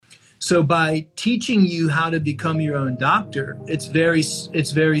So by teaching you how to become your own doctor, it's very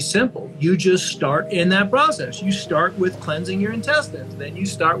simple. You just start in that process. You start with cleansing your intestines. Then you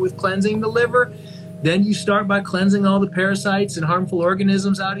start with cleansing the liver. Then you start by cleansing all the parasites and harmful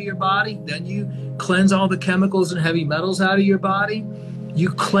organisms out of your body. Then you cleanse all the chemicals and heavy metals out of your body. You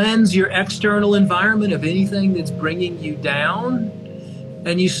cleanse your external environment of anything that's bringing you down.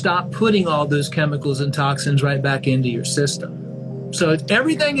 And you stop putting all those chemicals and toxins right back into your system. So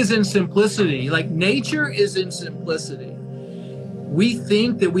everything is in simplicity. Like nature is in simplicity. We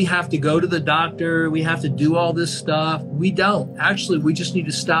think that we have to go to the doctor, we have to do all this stuff. We don't. Actually, we just need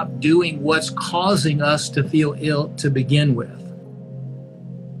to stop doing what's causing us to feel ill to begin with.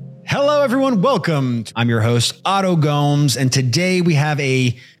 Hello, everyone. Welcome. I'm your host, Otto Gomes, and today we have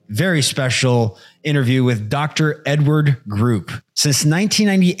a very special interview with Dr. Edward Group. Since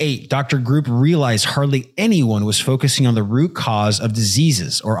 1998, Dr. Group realized hardly anyone was focusing on the root cause of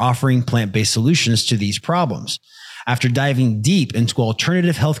diseases or offering plant-based solutions to these problems. After diving deep into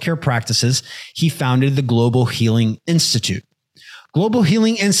alternative healthcare practices, he founded the Global Healing Institute. Global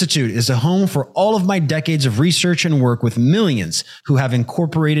Healing Institute is a home for all of my decades of research and work with millions who have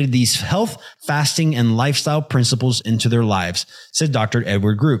incorporated these health, fasting, and lifestyle principles into their lives, said Dr.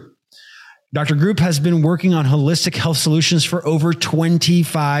 Edward Group. Dr. Group has been working on holistic health solutions for over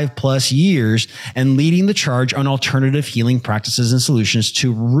 25 plus years and leading the charge on alternative healing practices and solutions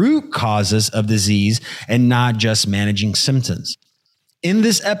to root causes of disease and not just managing symptoms. In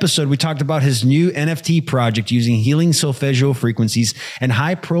this episode, we talked about his new NFT project using healing solfeggio frequencies and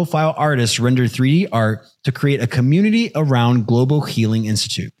high-profile artists render 3D art to create a community around Global Healing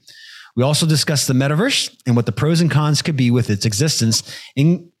Institute. We also discussed the metaverse and what the pros and cons could be with its existence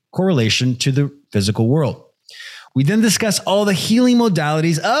in correlation to the physical world. We then discussed all the healing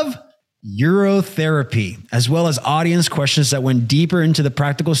modalities of urotherapy, as well as audience questions that went deeper into the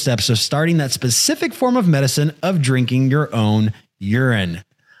practical steps of starting that specific form of medicine of drinking your own urine.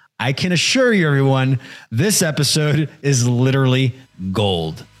 I can assure you, everyone, this episode is literally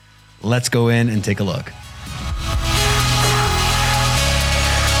gold. Let's go in and take a look.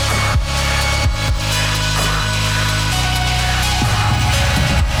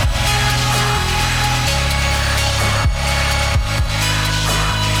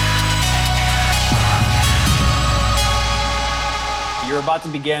 You're about to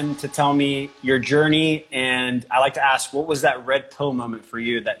begin to tell me your journey, and I like to ask, what was that red pill moment for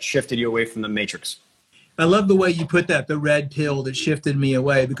you that shifted you away from the matrix? I love the way you put that, the red pill that shifted me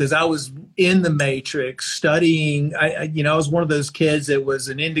away, because I was in the matrix studying. I was one of those kids that was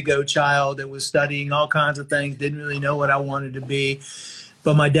an indigo child that was studying all kinds of things, didn't really know what I wanted to be.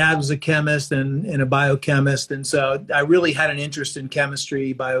 But my dad was a chemist and a biochemist. And so I really had an interest in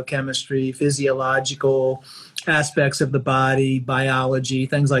chemistry, biochemistry, physiological aspects of the body, biology,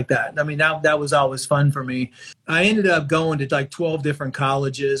 things like that. I mean, that was always fun for me. I ended up going to like 12 different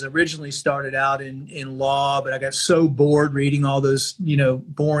colleges. Originally started out in law, but I got so bored reading all those,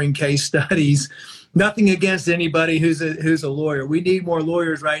 boring case studies. Nothing against anybody who's a lawyer. We need more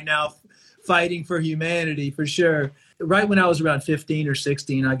lawyers right now fighting for humanity, for sure. Right when I was around 15 or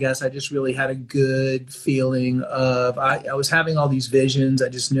 16, I guess, I just really had a good feeling of, I was having all these visions. I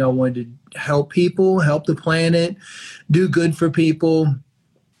just knew I wanted to help people, help the planet, do good for people.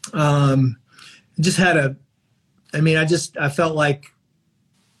 I felt like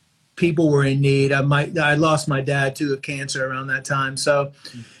people were in need. I lost my dad too of cancer around that time. So,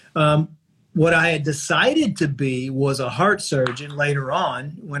 what I had decided to be was a heart surgeon later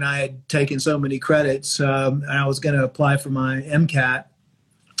on when I had taken so many credits. And I was going to apply for my MCAT.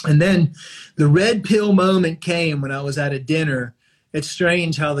 And then the red pill moment came when I was at a dinner. It's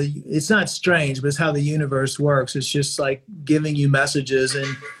strange how it's not strange, but it's how the universe works. It's just like giving you messages.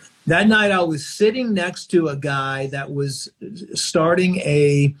 And that night I was sitting next to a guy that was starting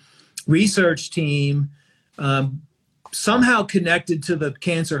a research team, somehow connected to the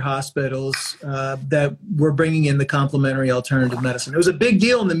cancer hospitals that were bringing in the complementary alternative medicine. It was a big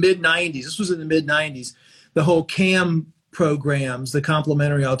deal in the mid-90s. This was in the mid-90s. The whole CAM programs, the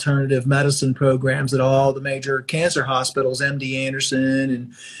complementary alternative medicine programs that all the major cancer hospitals, MD Anderson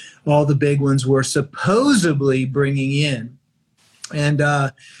and all the big ones, were supposedly bringing in.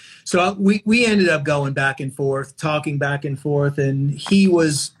 And so we ended up going back and forth, talking back and forth, and he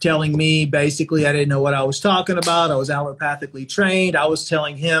was telling me basically I didn't know what I was talking about. I was allopathically trained. I was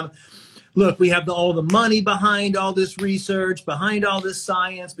telling him, look, we have all the money behind all this research, behind all this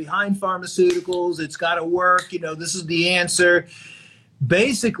science, behind pharmaceuticals. It's got to work. This is the answer.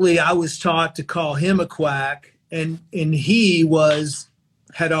 Basically, I was taught to call him a quack, and he was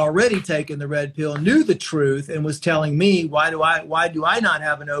had already taken the red pill, knew the truth, and was telling me, why do I not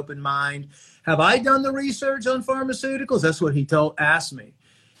have an open mind? Have I done the research on pharmaceuticals? That's what he asked me.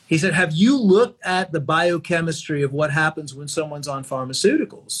 He said, have you looked at the biochemistry of what happens when someone's on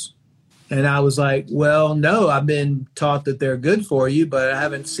pharmaceuticals? And I was like, well, no, I've been taught that they're good for you, but I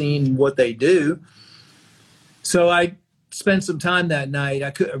haven't seen what they do. So I spent some time that night.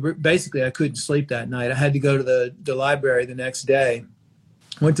 I couldn't sleep that night. I had to go to the library the next day.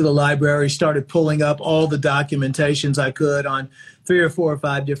 Went to the library, started pulling up all the documentations I could on 3 or 4 or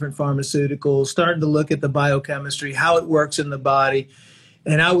 5 different pharmaceuticals, starting to look at the biochemistry, how it works in the body.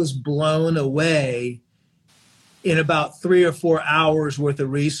 And I was blown away in about 3 or 4 hours worth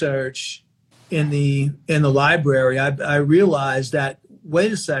of research in the library. I realized that,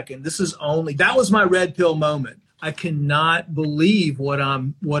 wait a second, that was my red pill moment. I cannot believe what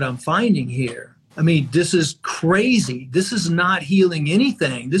I'm finding here. I mean, this is crazy. This is not healing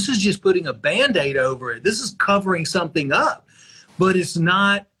anything. This is just putting a Band-Aid over it. This is covering something up, but it's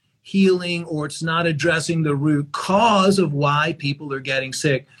not healing, or it's not addressing the root cause of why people are getting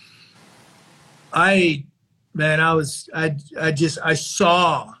sick. I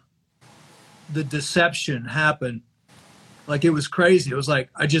saw the deception happen. Like, it was crazy. It was like,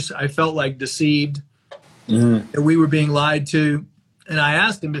 I felt like deceived, that we were being lied to. And I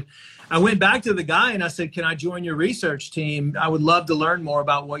asked him, I went back to the guy and I said, can I join your research team? I would love to learn more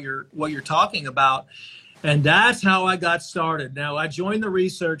about what you're talking about. And that's how I got started. Now, I joined the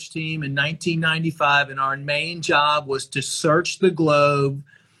research team in 1995, and our main job was to search the globe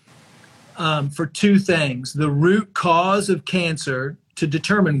for 2 things: the root cause of cancer, to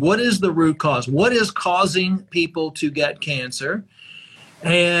determine what is the root cause, what is causing people to get cancer,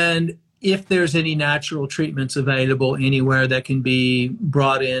 and if there's any natural treatments available anywhere that can be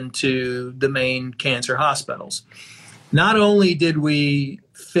brought into the main cancer hospitals. Not only did we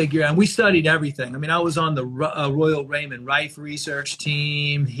figure out, we studied everything. I mean, I was on the Royal Raymond Rife research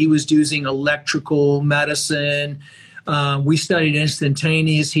team. He was using electrical medicine. We studied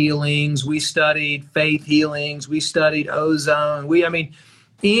instantaneous healings. We studied faith healings. We studied ozone.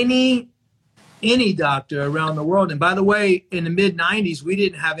 Any doctor around the world. And by the way, in the mid-90s, we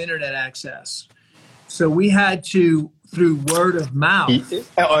didn't have internet access. So we had to, through word of mouth.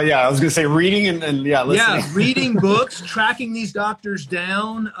 Oh, yeah. I was going to say reading and listening. Yeah, reading books, tracking these doctors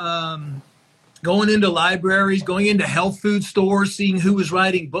down, going into libraries, going into health food stores, seeing who was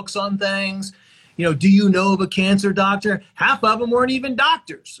writing books on things. Do you know of a cancer doctor? Half of them weren't even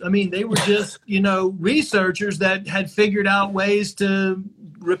doctors. I mean, they were just, researchers that had figured out ways to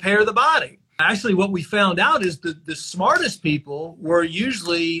repair the body. Actually, what we found out is the smartest people were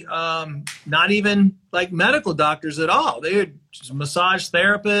usually not even like medical doctors at all. They were just massage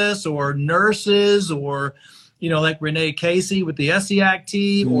therapists or nurses, or, like Renee Casey with the SEAC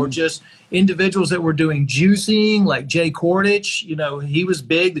team, or just individuals that were doing juicing, like Jay Kordich. He was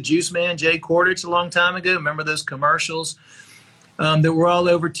big, the juice man, Jay Kordich, a long time ago. Remember those commercials? That were all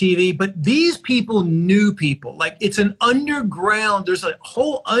over TV. But these people knew people. Like, it's an underground, there's a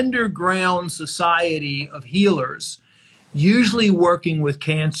whole underground society of healers, usually working with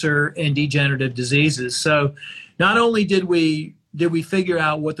cancer and degenerative diseases. So not only did we figure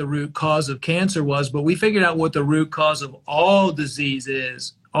out what the root cause of cancer was, but we figured out what the root cause of all disease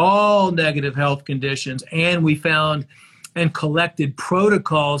is, all negative health conditions. And we found and collected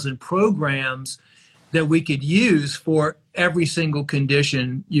protocols and programs that we could use for every single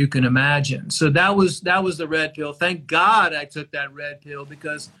condition you can imagine. So that was the red pill. Thank God I took that red pill,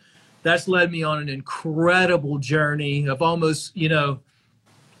 because that's led me on an incredible journey of almost,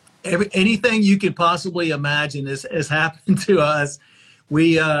 anything you could possibly imagine has happened to us.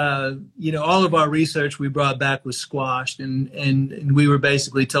 We, all of our research we brought back was squashed, and we were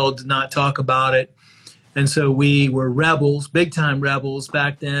basically told to not talk about it. And so we were rebels, big time rebels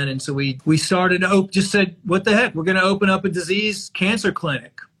back then. And so we started, just said, what the heck, we're going to open up a disease cancer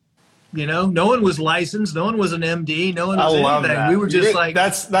clinic. No one was licensed. No one was an MD. No one was anything. That. We were just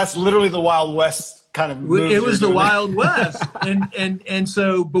that's literally the Wild West kind of move. It was the Wild West. And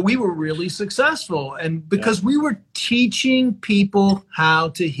so, but we were really successful. And because we were teaching people how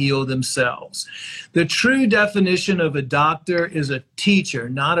to heal themselves. The true definition of a doctor is a teacher,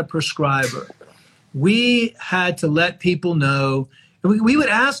 not a prescriber. We had to let people know. We would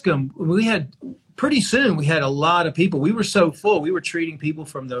ask them. Pretty soon we had a lot of people. We were so full. We were treating people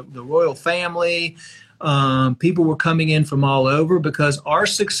from the royal family. People were coming in from all over, because our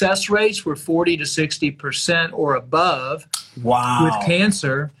success rates were 40 to 60% or above with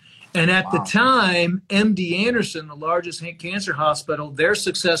cancer. And at the time, MD Anderson, the largest cancer hospital, their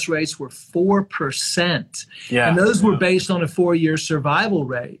success rates were 4%. Yeah. And those were based on a 4-year survival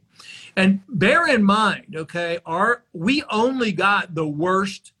rate. And bear in mind, okay, we only got the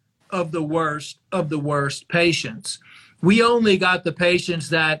worst of the worst of the worst patients. We only got the patients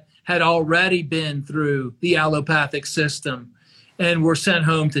that had already been through the allopathic system and were sent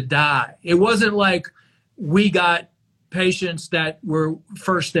home to die. It wasn't like we got patients that were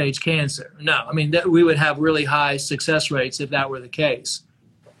first stage cancer. No, I mean, we would have really high success rates if that were the case.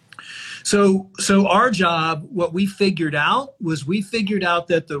 So our job, what we figured out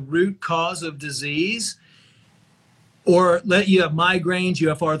that the root cause of disease, or you have migraines, you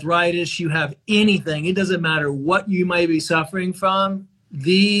have arthritis, you have anything, it doesn't matter what you may be suffering from,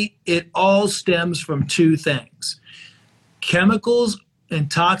 it all stems from two things: chemicals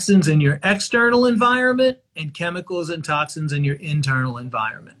and toxins in your external environment and chemicals and toxins in your internal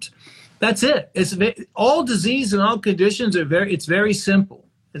environment. That's it. All disease and all conditions it's very simple.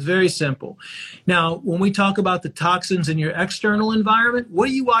 It's very simple. Now, when we talk about the toxins in your external environment, what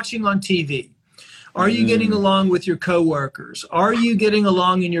are you watching on TV? Are you getting along with your coworkers? Are you getting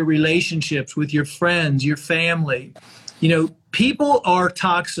along in your relationships with your friends, your family? People are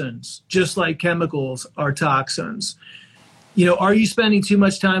toxins, just like chemicals are toxins. Are you spending too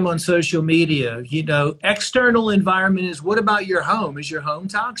much time on social media? External environment is, what about your home? Is your home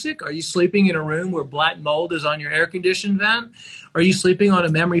toxic? Are you sleeping in a room where black mold is on your air conditioned vent? Are you sleeping on a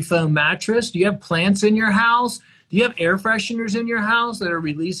memory foam mattress? Do you have plants in your house? Do you have air fresheners in your house that are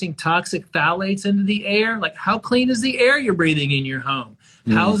releasing toxic phthalates into the air? Like, how clean is the air you're breathing in your home?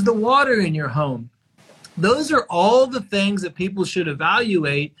 How's the water in your home? Those are all the things that people should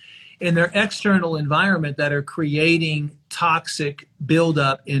evaluate in their external environment that are creating toxic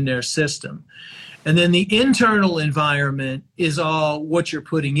buildup in their system. And then the internal environment is all what you're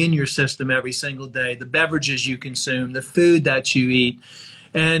putting in your system every single day, the beverages you consume, the food that you eat.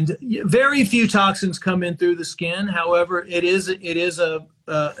 And very few toxins come in through the skin. However, it is an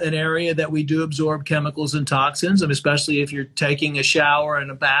area that we do absorb chemicals and toxins, and especially if you're taking a shower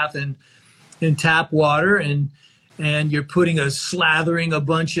and a bath in tap water and you're slathering a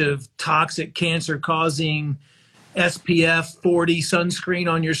bunch of toxic cancer-causing SPF 40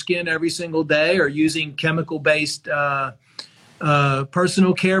 sunscreen on your skin every single day, or using chemical-based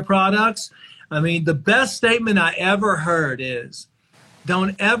personal care products. I mean, the best statement I ever heard is,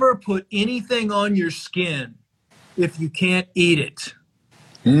 don't ever put anything on your skin if you can't eat it.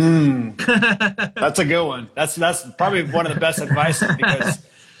 That's a good one. That's probably one of the best advice, because,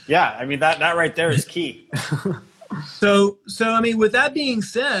 yeah, I mean, that right there is key. So I mean, with that being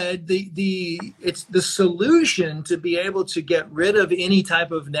said, it's the solution to be able to get rid of any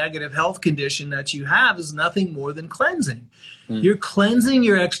type of negative health condition that you have is nothing more than cleansing. You're cleansing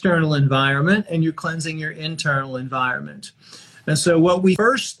your external environment and you're cleansing your internal environment. And so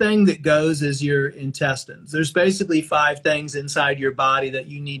first thing that goes is your intestines. There's basically 5 things inside your body that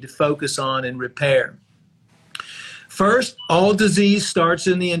you need to focus on and repair. First, all disease starts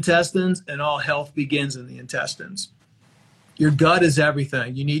in the intestines and all health begins in the intestines. Your gut is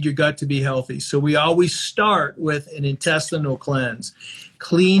everything. You need your gut to be healthy. So we always start with an intestinal cleanse,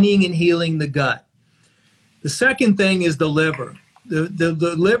 cleaning and healing the gut. The second thing is the liver.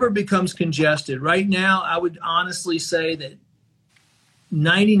 The liver becomes congested. Right now, I would honestly say that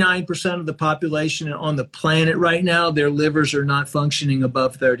 99% of the population on the planet right now, their livers are not functioning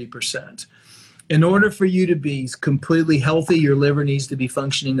above 30%. In order for you to be completely healthy, your liver needs to be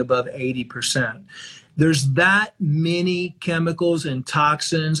functioning above 80%. There's that many chemicals and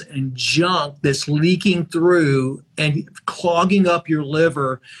toxins and junk that's leaking through and clogging up your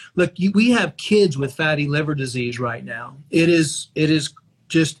liver. Look, we have kids with fatty liver disease right now. It is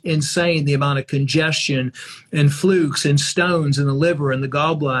just insane, the amount of congestion and flukes and stones in the liver and the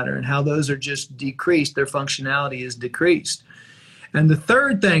gallbladder, and how those are just decreased. Their functionality is decreased. And the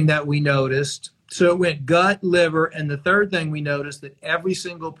third thing that we noticed, so it went gut, liver, and the third thing we noticed that every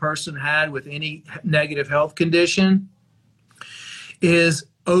single person had with any negative health condition is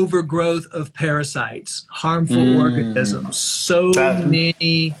overgrowth of parasites, harmful organisms. So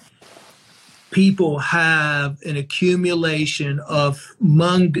many people have an accumulation of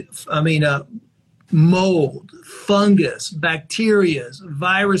mold, fungus, bacteria,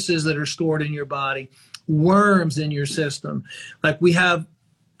 viruses that are stored in your body, worms in your system. Like, we have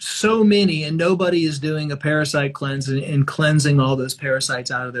so many, and nobody is doing a parasite cleanse and cleansing all those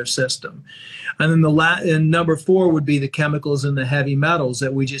parasites out of their system. And then and number 4 would be the chemicals and the heavy metals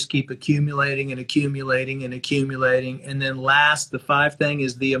that we just keep accumulating and accumulating and accumulating. And then last, the 5th thing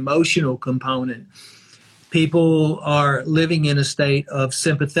is the emotional component. People are living in a state of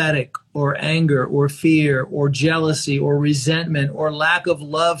sympathetic or anger or fear or jealousy or resentment or lack of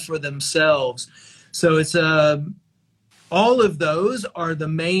love for themselves. So it's all of those are the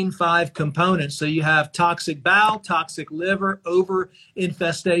main 5 components. So you have toxic bowel, toxic liver, over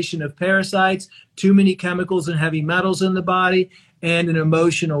infestation of parasites, too many chemicals and heavy metals in the body, and an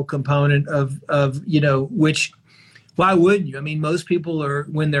emotional component of which, why wouldn't you? I mean, most people are,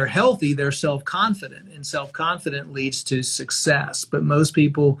 when they're healthy, they're self-confident, and self-confident leads to success. But most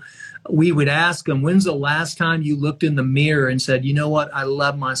people, we would ask them, when's the last time you looked in the mirror and said, you know what, I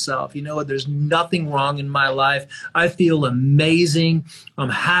love myself. You know what, there's nothing wrong in my life. I feel amazing. I'm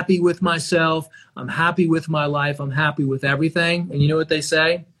happy with myself. I'm happy with my life. I'm happy with everything. And you know what they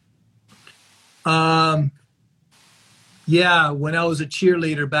say? Yeah, when I was a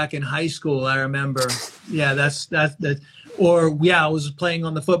cheerleader back in high school, I remember. Yeah, that's. Or yeah, I was playing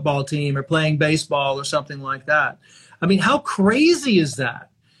on the football team or playing baseball or something like that. I mean, how crazy is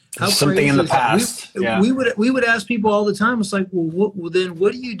that? How something in the past. We would ask people all the time. It's like, well, then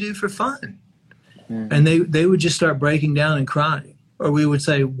what do you do for fun? Mm-hmm. And they would just start breaking down and crying. Or we would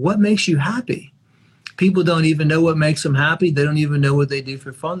say, what makes you happy? People don't even know what makes them happy. They don't even know what they do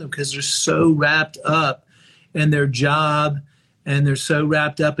for fun because they're so wrapped up in their job, and they're so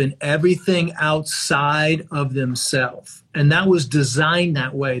wrapped up in everything outside of themselves. And that was designed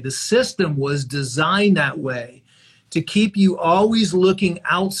that way. The system was designed that way to keep you always looking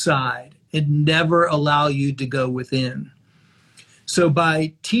outside and never allow you to go within. So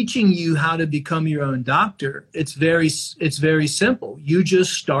by teaching you how to become your own doctor, it's very simple. You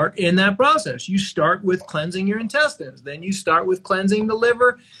just start in that process. You start with cleansing your intestines. Then you start with cleansing the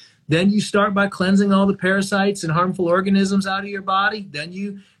liver. Then you start by cleansing all the parasites and harmful organisms out of your body. Then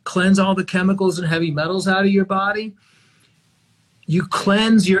you cleanse all the chemicals and heavy metals out of your body. You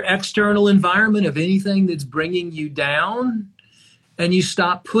cleanse your external environment of anything that's bringing you down. And you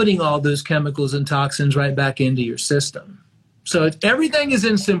stop putting all those chemicals and toxins right back into your system. So everything is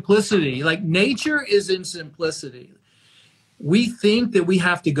in simplicity. Like nature is in simplicity. We think that we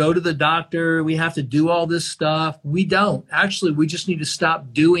have to go to the doctor, we have to do all this stuff. We don't. Actually, we just need to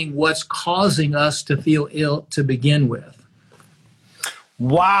stop doing what's causing us to feel ill to begin with.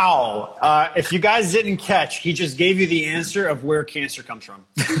 Wow. If you guys didn't catch, he just gave you the answer of where cancer comes from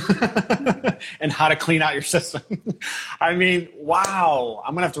and how to clean out your system. I mean, wow.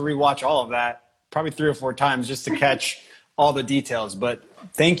 I'm going to have to rewatch all of that probably 3 or 4 times just to catch all the details. But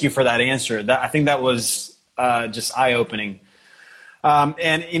thank you for that answer. I think that was just eye-opening.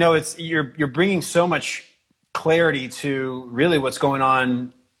 And you know, you're bringing so much clarity to really what's going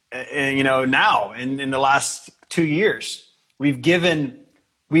on, now in the last 2 years. We've given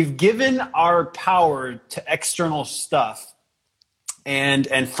our power to external stuff and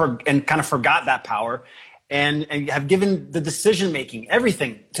kind of forgot that power and have given the decision making,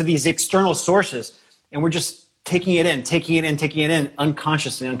 everything to these external sources. And we're just taking it in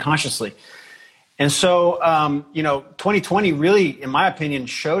unconsciously. And so, 2020 really, in my opinion,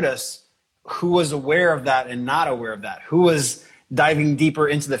 showed us who was aware of that and not aware of that, who was diving deeper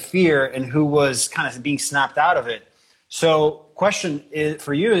into the fear and who was kind of being snapped out of it. So question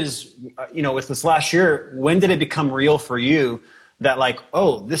for you is, with this last year, when did it become real for you that like,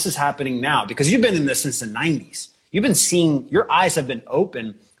 oh, this is happening now? Because you've been in this since the 90s. You've been seeing, your eyes have been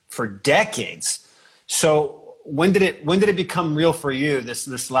open for decades. So when did it become real for you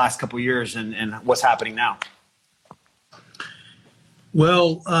this last couple of years and what's happening now?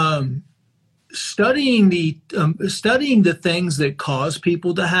 Well, studying the things that cause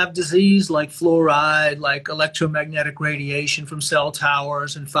people to have disease, like fluoride, like electromagnetic radiation from cell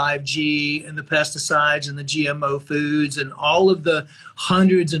towers and 5G and the pesticides and the GMO foods and all of the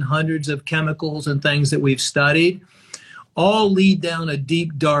hundreds and hundreds of chemicals and things that we've studied, all lead down a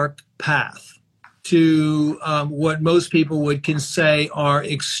deep, dark path to what most people can say are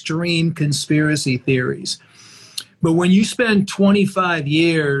extreme conspiracy theories. But when you spend 25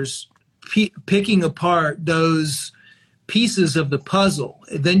 years picking apart those pieces of the puzzle,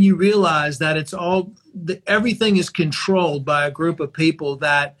 then you realize that everything is controlled by a group of people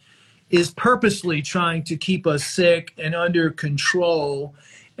that is purposely trying to keep us sick and under control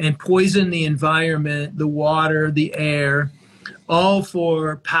and poison the environment, the water, the air, all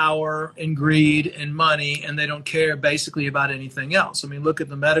for power and greed and money, and they don't care basically about anything else. I mean, look at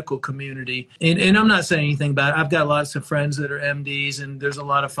the medical community. And I'm not saying anything bad. I've got lots of friends that are MDs, and there's a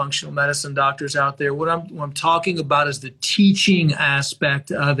lot of functional medicine doctors out there. What I'm talking about is the teaching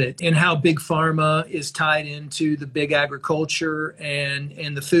aspect of it and how big pharma is tied into the big agriculture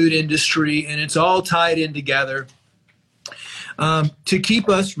and the food industry, and it's all tied in together. to keep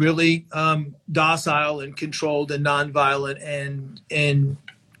us really docile and controlled and nonviolent and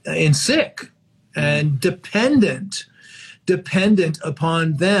sick and dependent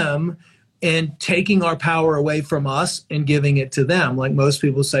upon them and taking our power away from us and giving it to them. Like most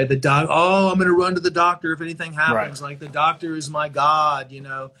people say, I'm going to run to the doctor if anything happens. Right. Like the doctor is my God,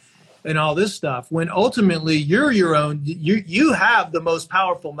 and all this stuff. When ultimately you're your own, you have the most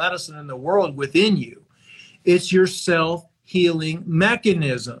powerful medicine in the world within you. It's your self-healing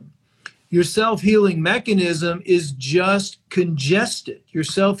mechanism. Your self-healing mechanism is just congested. Your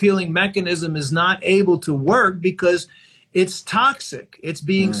self-healing mechanism is not able to work because it's toxic. It's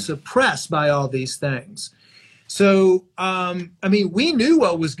being suppressed by all these things. So, we knew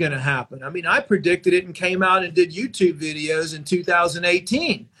what was going to happen. I predicted it and came out and did YouTube videos in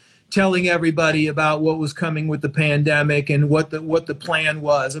 2018 telling everybody about what was coming with the pandemic and what the plan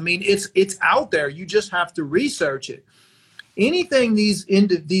was. It's out there. You just have to research it. Anything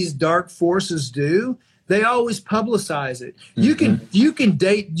these dark forces do, they always publicize it. Mm-hmm.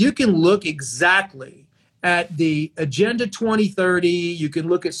 You can look exactly at the Agenda 2030. You can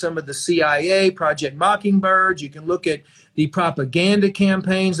look at some of the CIA, Project Mockingbird. You can look at the propaganda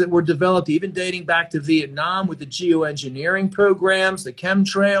campaigns that were developed, even dating back to Vietnam with the geoengineering programs, the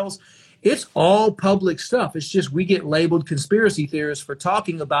chemtrails. It's all public stuff. It's just we get labeled conspiracy theorists for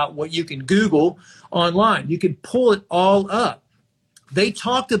talking about what you can Google online. You can pull it all up. They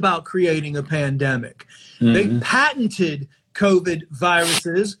talked about creating a pandemic. Mm-hmm. They patented COVID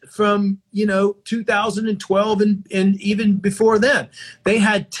viruses from 2012 and even before then. They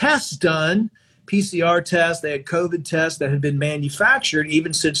had tests done, PCR tests, they had COVID tests that had been manufactured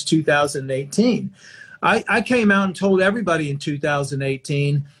even since 2018. I came out and told everybody in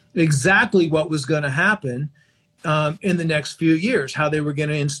 2018 exactly what was going to happen in the next few years, how they were going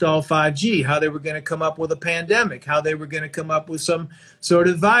to install 5G, how they were going to come up with a pandemic, how they were going to come up with some sort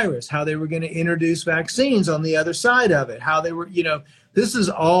of virus, how they were going to introduce vaccines on the other side of it, how they were, this has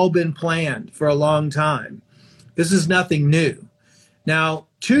all been planned for a long time. This is nothing new. Now,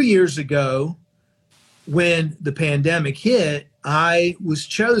 2 years ago, when the pandemic hit, I was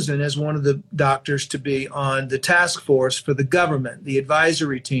chosen as one of the doctors to be on the task force for the government, the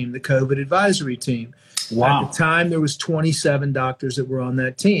advisory team, the COVID advisory team. Wow. At the time, there was 27 doctors that were on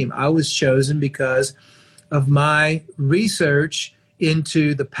that team. I was chosen because of my research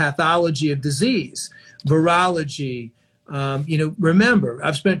into the pathology of disease, virology. Remember,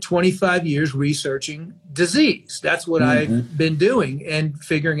 I've spent 25 years researching disease. That's what I've been doing and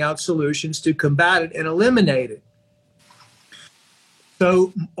figuring out solutions to combat it and eliminate it.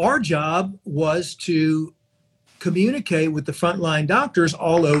 So our job was to communicate with the frontline doctors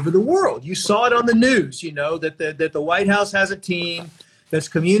all over the world. You saw it on the news, that the White House has a team that's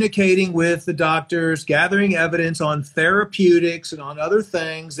communicating with the doctors, gathering evidence on therapeutics and on other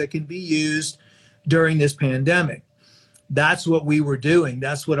things that can be used during this pandemic. That's what we were doing.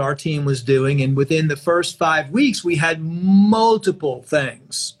 That's what our team was doing. And within the first 5 weeks, we had multiple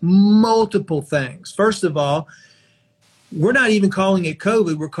things. First of all, we're not even calling it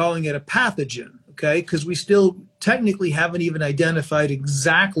COVID. We're calling it a pathogen, okay? Because we still technically haven't even identified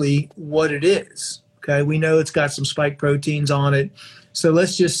exactly what it is, okay? We know it's got some spike proteins on it. So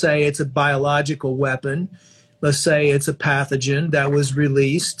let's just say it's a biological weapon. Let's say it's a pathogen that was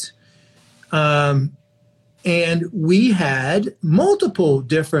released. And we had multiple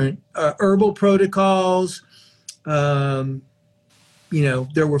different herbal protocols. There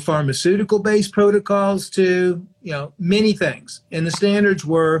were pharmaceutical-based protocols too, many things. And the standards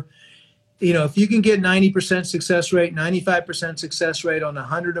were, if you can get 90% success rate, 95% success rate on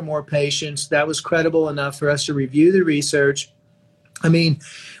 100 or more patients, that was credible enough for us to review the research.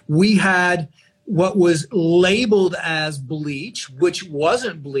 We had what was labeled as bleach, which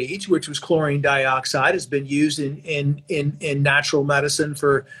wasn't bleach, which was chlorine dioxide. It's been used in natural medicine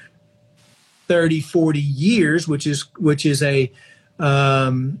for 30, 40 years, which is a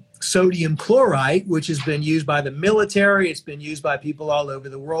sodium chloride, which has been used by the military. It's been used by people all over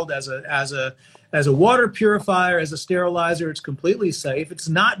the world as a water purifier, as a sterilizer. It's completely safe. It's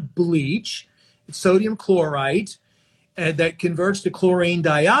not bleach. It's sodium chloride. And that converts to chlorine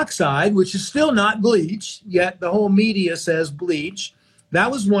dioxide, which is still not bleach, yet the whole media says bleach. That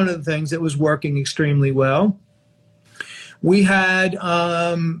was one of the things that was working extremely well. We had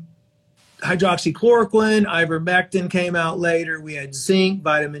hydroxychloroquine, ivermectin came out later. We had zinc,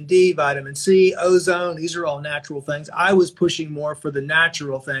 vitamin D, vitamin C, ozone. These are all natural things. I was pushing more for the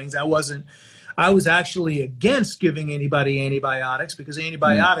natural things. I was actually against giving anybody antibiotics because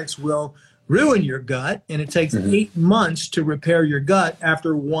antibiotics will ruin your gut, and it takes 8 months to repair your gut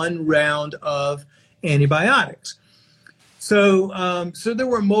after one round of antibiotics. So there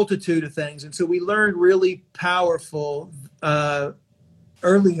were a multitude of things. And so we learned really powerful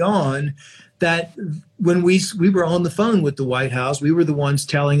early on that when we were on the phone with the White House, we were the ones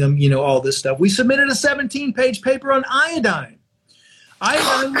telling them, all this stuff. We submitted a 17-page paper on iodine.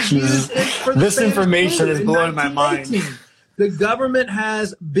 Iodine was used for the this information is blowing my mind. The government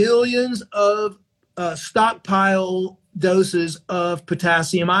has billions of stockpile doses of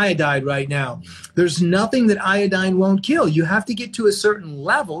potassium iodide right now. There's nothing that iodine won't kill. You have to get to a certain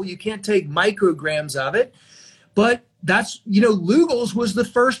level. You can't take micrograms of it. But that's, Lugol's was the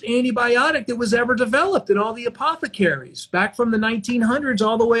first antibiotic that was ever developed in all the apothecaries back from the 1900s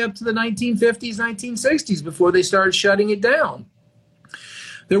all the way up to the 1950s, 1960s before they started shutting it down.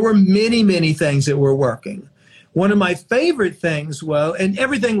 There were many, many things that were working. One of my favorite things, and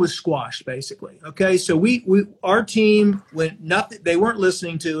everything was squashed basically. Okay, so our team went nothing. They weren't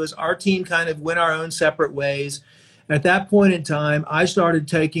listening to us. Our team kind of went our own separate ways. At that point in time, I started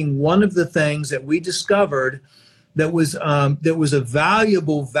taking one of the things that we discovered that was a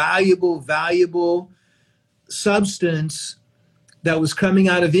valuable substance that was coming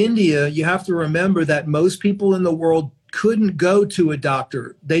out of India. You have to remember that most people in the world couldn't go to a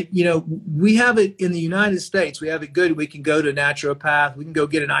doctor. We have it in the United States. We have it good. We can go to a naturopath. We can go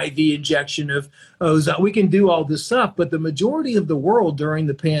get an IV injection of ozone. We can do all this stuff. But the majority of the world during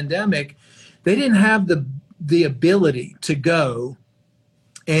the pandemic, they didn't have the ability to go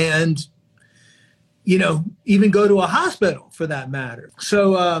and, even go to a hospital for that matter.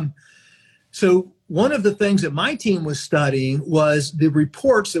 So one of the things that my team was studying was the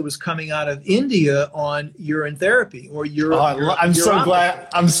reports that was coming out of India on urine therapy or I'm so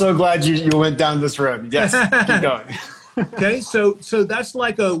glad you went down this road. Yes, keep going. Okay, so that's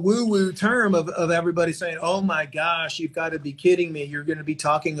like a woo-woo term of everybody saying, oh my gosh, you've got to be kidding me. You're going to be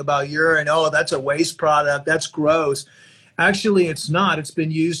talking about urine. Oh, that's a waste product. That's gross. Actually, it's not. It's been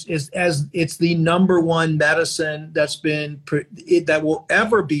used as it's the number one medicine that will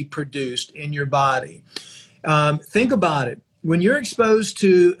ever be produced in your body. Think about it. When you're exposed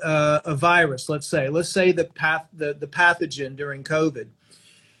to a virus, let's say the pathogen during COVID.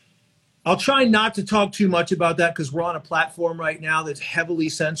 I'll try not to talk too much about that because we're on a platform right now that heavily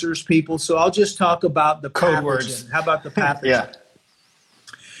censors people. So I'll just talk about the code pathogen. Words. How about the pathogen? Yeah.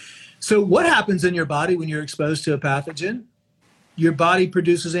 So what happens in your body when you're exposed to a pathogen? Your body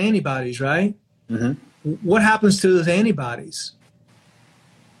produces antibodies, right? Mm-hmm. What happens to those antibodies?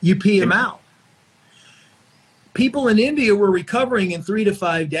 You pee them out. People in India were recovering in 3 to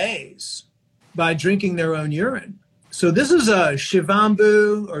 5 days by drinking their own urine. So this is a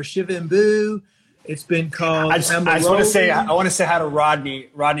Shivambu or Shivambu. It's been called. I want to say hi to Rodney.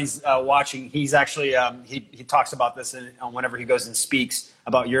 Rodney's watching. He's actually he talks about this whenever he goes and speaks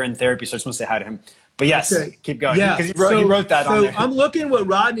about urine therapy. So I just want to say hi to him. But yes, okay. Keep going. Yeah, he wrote that on there. I'm looking what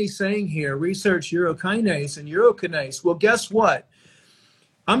Rodney's saying here. Research urokinase and urokinase. Well, guess what?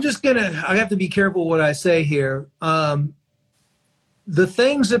 I have to be careful what I say here. The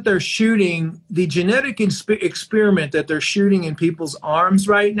things that they're shooting, the genetic experiment that they're shooting in people's arms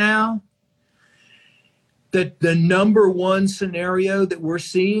right now, that the number one scenario that we're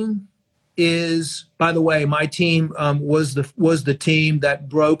seeing is, by the way, my team was the team that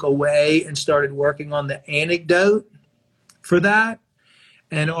broke away and started working on the antidote for that.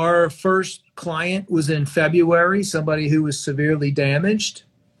 And our first client was in February, somebody who was severely damaged.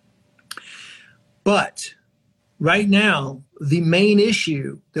 But right now, the main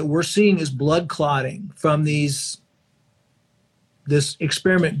issue that we're seeing is blood clotting from this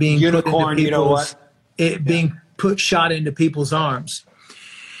experiment being shot into people's arms.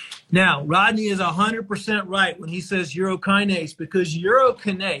 Now, Rodney is 100% right when he says urokinase, because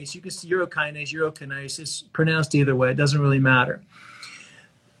urokinase, you can see urokinase, it's pronounced either way. It doesn't really matter.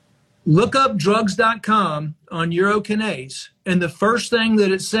 Look up drugs.com on urokinase, and the first thing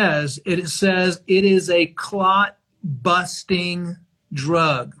that it says it is a clot-busting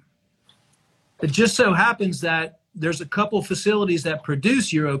drug. It just so happens that there's a couple facilities that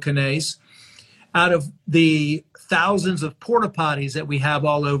produce urokinase out of the thousands of porta potties that we have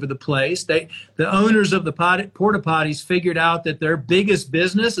all over the place. The owners of the porta potties figured out that their biggest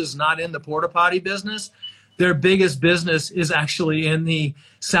business is not in the porta potty business. Their biggest business is actually in the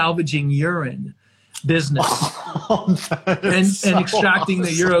salvaging urine business and extracting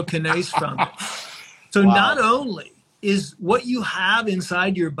the urokinase from it. So Not only is what you have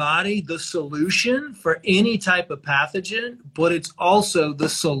inside your body the solution for any type of pathogen, but it's also the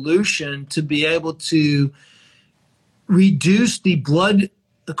solution to be able to reduce the blood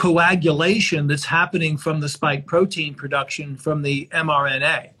coagulation that's happening from the spike protein production from the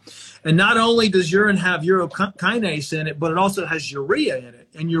mRNA. And not only does urine have urokinase in it, but it also has urea in it.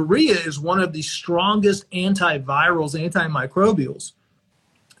 And urea is one of the strongest antivirals, antimicrobials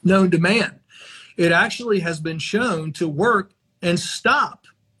known to man. It actually has been shown to work and stop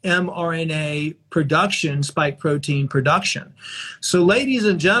mRNA production, spike protein production. So, ladies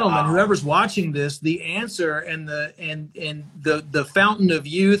and gentlemen, whoever's watching this, the answer and the fountain of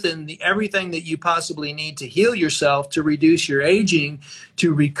youth and everything that you possibly need to heal yourself, to reduce your aging,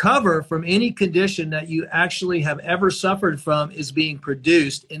 to recover from any condition that you actually have ever suffered from, is being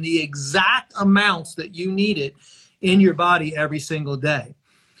produced in the exact amounts that you need it in your body every single day.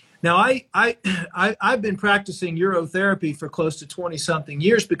 Now, I've been practicing urotherapy for close to 20-something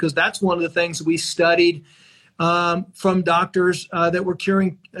years, because that's one of the things we studied from doctors that were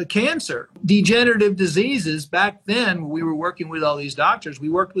curing cancer. Degenerative diseases, back then, when we were working with all these doctors, we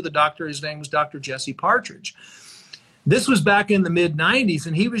worked with a doctor, his name was Dr. Jesse Partridge. This was back in the mid-90s,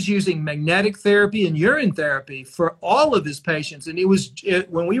 and he was using magnetic therapy and urine therapy for all of his patients. And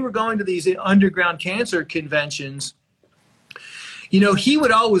when we were going to these underground cancer conventions, he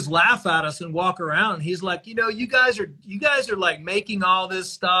would always laugh at us and walk around. He's like, you guys are like making all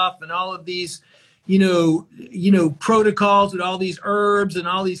this stuff and all of these, protocols with all these herbs and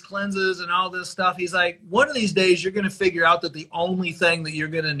all these cleanses and all this stuff. He's like, one of these days you're going to figure out that the only thing that you're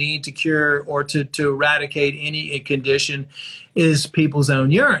going to need to cure or to eradicate any condition is people's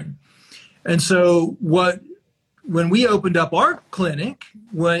own urine. And so when we opened up our clinic,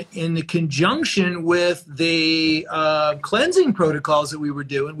 in the conjunction with the cleansing protocols that we were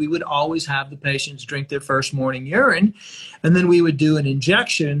doing, we would always have the patients drink their first morning urine, and then we would do a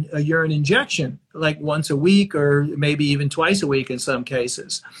urine injection, like once a week or maybe even twice a week in some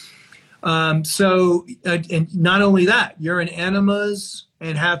cases. And not only that, urine enemas,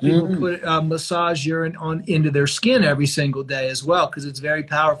 and have people put massage urine into their skin every single day as well, because it's very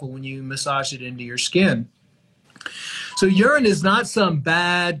powerful when you massage it into your skin. So urine is not some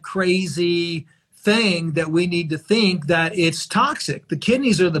bad, crazy thing that we need to think that it's toxic. The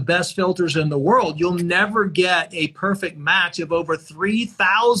kidneys are the best filters in the world. You'll never get a perfect match of over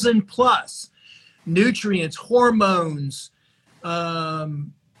 3,000 plus nutrients, hormones,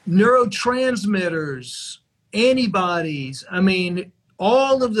 neurotransmitters, antibodies. I mean,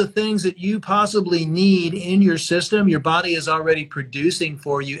 all of the things that you possibly need in your system, your body is already producing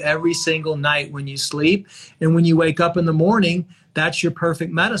for you every single night when you sleep. And when you wake up in the morning, that's your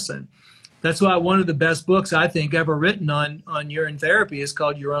perfect medicine. That's why one of the best books I think ever written on urine therapy is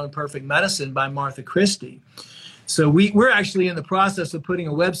called Your Own Perfect Medicine by Martha Christie. So we're actually in the process of putting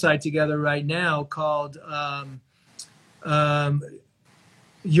a website together right now called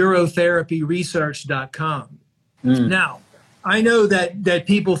urotherapyresearch.com. Now, I know that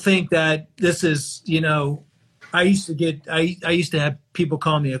people think that this is, I used to have people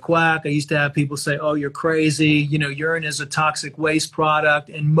call me a quack. I used to have people say, oh, you're crazy. Urine is a toxic waste product.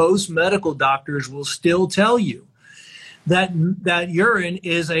 And most medical doctors will still tell you that urine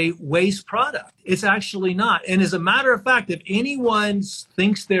is a waste product. It's actually not. And as a matter of fact, if anyone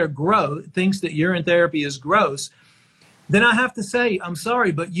thinks that urine therapy is gross, then I have to say, I'm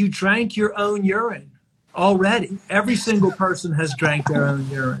sorry, but you drank your own urine. Already, every single person has drank their own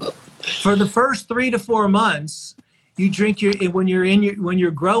urine. For the first 3 to 4 months, you drink when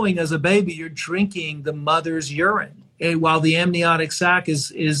you're growing as a baby, you're drinking the mother's urine, while the amniotic sac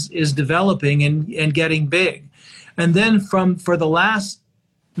is developing and getting big. And then for the last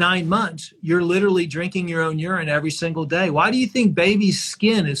 9 months, you're literally drinking your own urine every single day. Why do you think babies'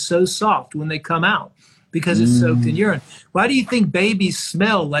 skin is so soft when they come out? Because it's soaked in urine. Why do you think babies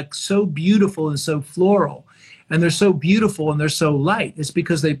smell like so beautiful and so floral? And they're so beautiful and they're so light? It's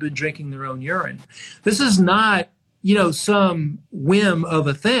because they've been drinking their own urine. This is not, some whim of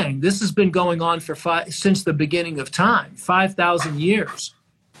a thing. This has been going on since the beginning of time, 5,000 years.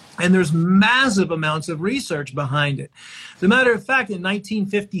 And there's massive amounts of research behind it. As a matter of fact, in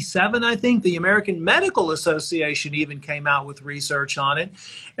 1957, I think, the American Medical Association even came out with research on it.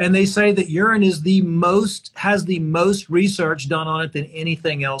 And they say that urine has the most research done on it than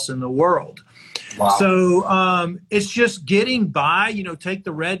anything else in the world. Wow. So it's just getting by, take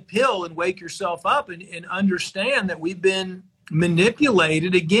the red pill and wake yourself up and understand that we've been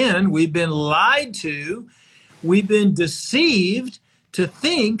manipulated again. We've been lied to. We've been deceived to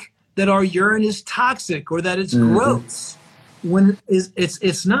think that our urine is toxic or that it's gross, when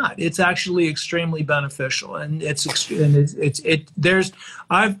it's not. It's actually extremely beneficial, and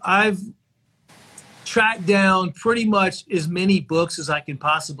I've tracked down pretty much as many books as I can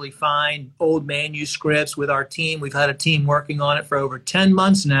possibly find, old manuscripts with our team. We've had a team working on it for over 10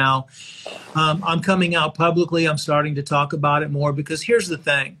 months now. I'm coming out publicly. I'm starting to talk about it more because here's the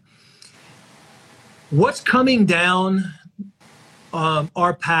thing. What's coming down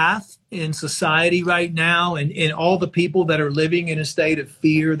our path in society right now, and all the people that are living in a state of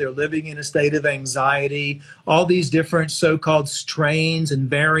fear, they're living in a state of anxiety, all these different so-called strains and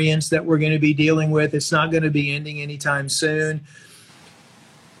variants that we're going to be dealing with, it's not going to be ending anytime soon.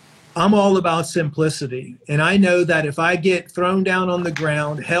 I'm all about simplicity. And I know that if I get thrown down on the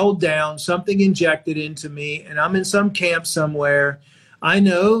ground, held down, something injected into me, and I'm in some camp somewhere, I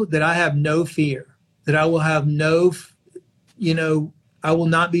know that I have no fear, that I will have no I will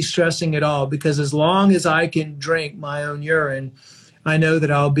not be stressing at all, because as long as I can drink my own urine, I know that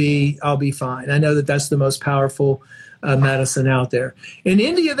I'll be fine. I know that that's the most powerful medicine out there. In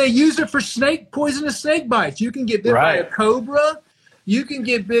India, they use it for poisonous snake bites. You can get bit by a cobra. You can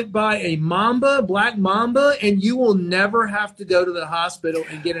get bit by a black mamba, and you will never have to go to the hospital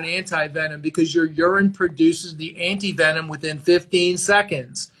and get an anti-venom because your urine produces the anti-venom within 15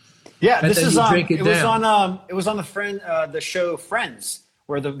 seconds. Yeah, this is it was on the show Friends,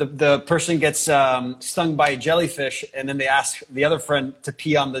 where the person gets stung by a jellyfish, and then they ask the other friend to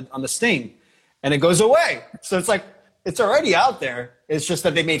pee on the sting, and it goes away. So it's like it's already out there. It's just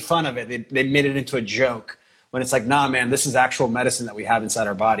that they made fun of it. They made it into a joke when it's like, nah, man, this is actual medicine that we have inside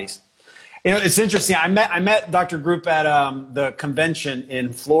our bodies. You know, it's interesting. I met Dr. Group at the convention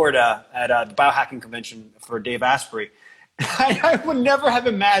in Florida at the biohacking convention for Dave Asprey. I would never have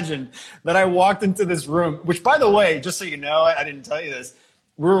imagined that I walked into this room, which, by the way, just so you know, I didn't tell you this,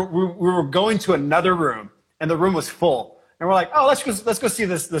 we were going to another room, and the room was full. And we're like, oh, let's go see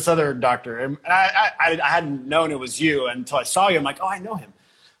this other doctor. And I hadn't known it was you until I saw you. I'm like, oh, I know him.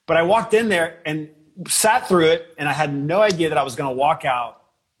 But I walked in there and sat through it, and I had no idea that I was going to walk out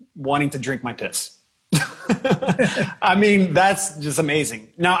wanting to drink my piss. I mean, that's just amazing.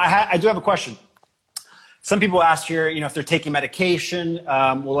 Now, I do have a question. Some people ask here, if they're taking medication,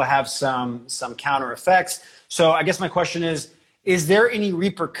 will it have some counter effects? So I guess my question is there any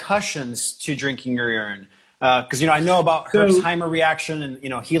repercussions to drinking your urine? Because, I know about Herxheimer reaction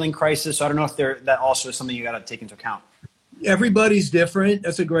and, healing crisis. So I don't know if that also is something you got to take into account. Everybody's different.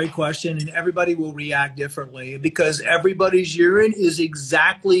 That's a great question. And everybody will react differently because everybody's urine is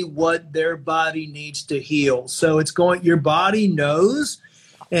exactly what their body needs to heal. So your body knows.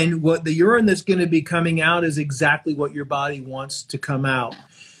 And what the urine that's going to be coming out is exactly what your body wants to come out.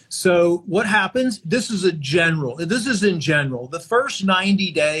 So what happens? This is in general. The first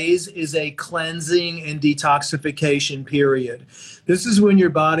 90 days is a cleansing and detoxification period. This is when your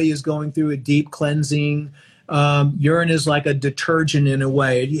body is going through a deep cleansing. Urine is like a detergent in a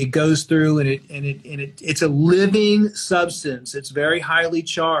way. It goes through and it's a living substance. It's very highly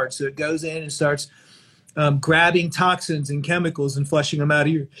charged. So it goes in and starts grabbing toxins and chemicals and flushing them out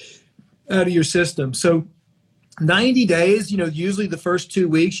of your system. So 90 days, usually the first 2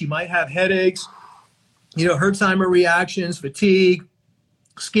 weeks, you might have headaches, Herxheimer reactions, fatigue,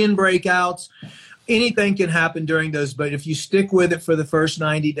 skin breakouts. Anything can happen during those, but if you stick with it for the first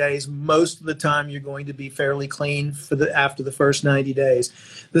 90 days, most of the time you're going to be fairly clean after the first 90 days.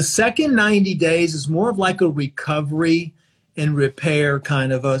 The second 90 days is more of like a recovery and repair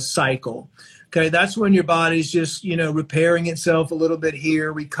kind of a cycle. Okay, that's when your body's just, repairing itself a little bit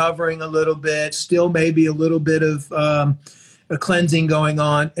here, recovering a little bit, still maybe a little bit of a cleansing going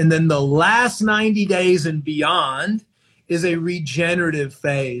on. And then the last 90 days and beyond is a regenerative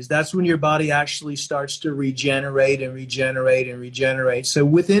phase. That's when your body actually starts to regenerate and regenerate and regenerate. So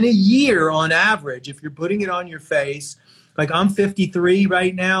within a year on average, if you're putting it on your face, like I'm 53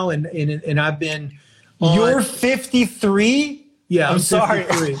 right now, and I've been on. You're 53? Yeah, I'm sorry.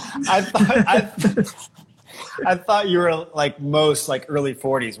 I thought you were most early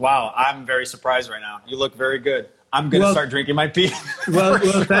 40s. Wow, I'm very surprised right now. You look very good. I'm going to start drinking my pee. well,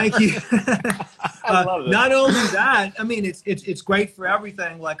 thank you. I love it. Not only that, I mean, it's great for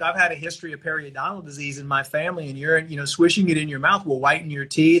everything. Like I've had a history of periodontal disease in my family, and urine, swishing it in your mouth will whiten your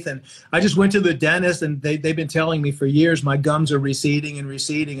teeth. And I just went to the dentist, and they've been telling me for years my gums are receding and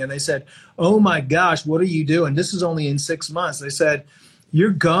receding. And they said, "Oh my gosh, what are you doing?" This is only in 6 months. They said, "Your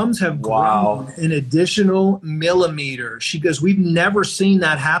gums have grown an additional millimeter." She goes, "We've never seen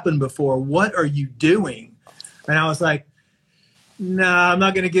that happen before. What are you doing?" And I was like, no, I'm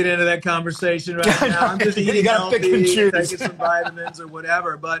not going to get into that conversation right now. I'm just eating healthy, taking some vitamins or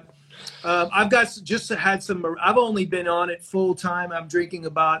whatever. But I've only been on it full time. I'm drinking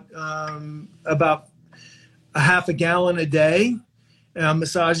about a half a gallon a day. And I'm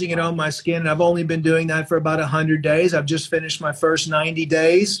massaging it on my skin. And I've only been doing that for about 100 days. I've just finished my first 90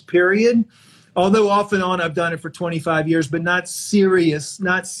 days period. Although off and on I've done it for 25 years, but not serious,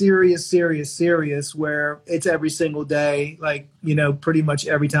 where it's every single day, like, pretty much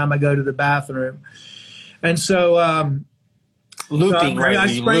every time I go to the bathroom. And so, looping, right?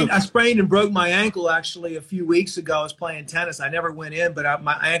 I sprained and broke my ankle actually a few weeks ago. I was playing tennis. I never went in, but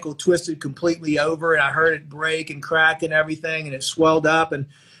my ankle twisted completely over, and I heard it break and crack and everything, and it swelled up, and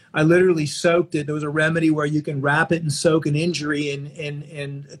I literally soaked it. There was a remedy where you can wrap it and soak an injury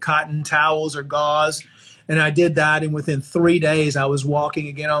in cotton towels or gauze. And I did that. And within 3 days, I was walking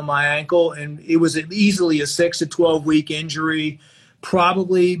again on my ankle. And it was easily a 6 to 12 week injury.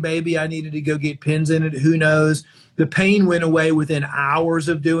 Probably, maybe I needed to go get pins in it. Who knows? The pain went away within hours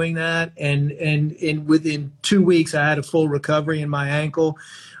of doing that. And within 2 weeks, I had a full recovery in my ankle.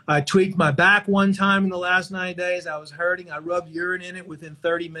 I tweaked my back one time in the last 9 days. I was hurting. I rubbed urine in it. Within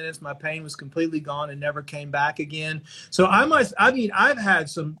 30 minutes, my pain was completely gone and never came back again. So I've had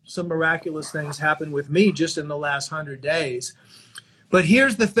some miraculous things happen with me just in the last 100 days. But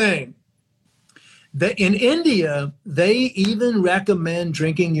here's the thing. In India, they even recommend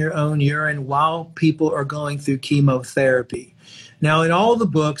drinking your own urine while people are going through chemotherapy. Now, in all the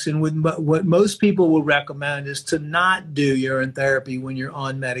books, and what most people will recommend is to not do urine therapy when you're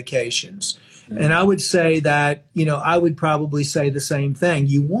on medications. And I would say that, I would probably say the same thing.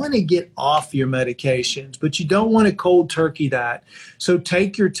 You want to get off your medications, but you don't want to cold turkey that. So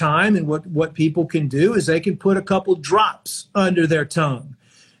take your time, and what people can do is they can put a couple drops under their tongue.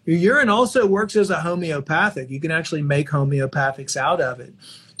 Your urine also works as a homeopathic. You can actually make homeopathics out of it.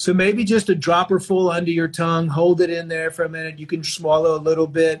 So maybe just a dropper full under your tongue, hold it in there for a minute. You can swallow a little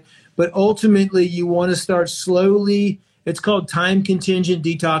bit, but ultimately you want to start slowly. It's called time contingent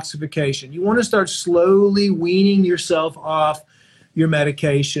detoxification. You want to start slowly weaning yourself off your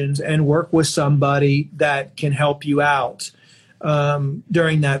medications and work with somebody that can help you out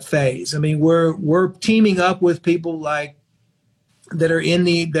during that phase. I mean, we're teaming up with people like that are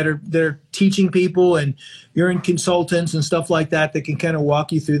teaching people and urine consultants and stuff like that can kind of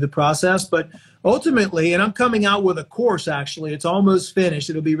walk you through the process. But ultimately, and I'm coming out with a course, actually, it's almost finished.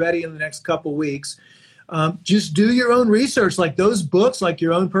 It'll be ready in the next couple weeks. Just do your own research. Like those books, like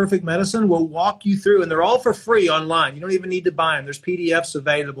Your Own Perfect Medicine, will walk you through, and they're all for free online. You don't even need to buy them. There's PDFs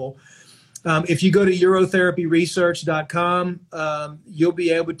available. If you go to eurotherapyresearch.com, you'll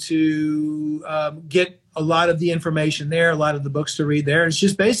be able to get a lot of the information there, a lot of the books to read there. It's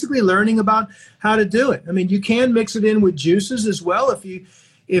just basically learning about how to do it. I mean, you can mix it in with juices as well if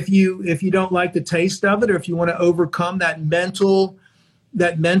you don't like the taste of it, or if you want to overcome that mental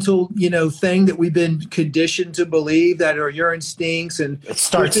thing that we've been conditioned to believe that our urine stinks. And it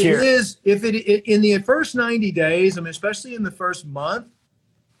starts here. If it in the first 90 days, I mean, especially in the first month,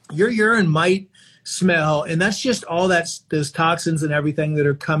 your urine might smell, and that's just all those toxins and everything that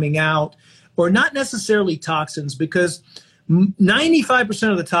are coming out. Or not necessarily toxins, because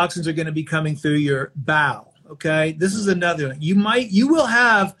 95% of the toxins are going to be coming through your bowel. Okay, this is another one. You will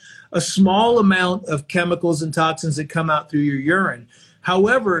have a small amount of chemicals and toxins that come out through your urine.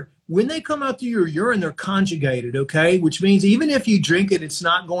 However, when they come out through your urine, they're conjugated. Okay, which means even if you drink it, it's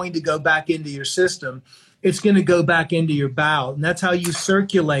not going to go back into your system. It's going to go back into your bowel, and that's how you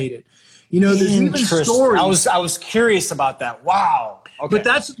circulate it. There's even stories. I was curious about that. Wow. Okay.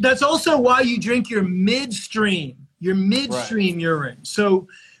 But that's also why you drink your midstream urine. So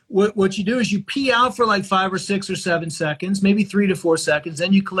what you do is you pee out for like 5 or 6 or 7 seconds, maybe 3 to 4 seconds.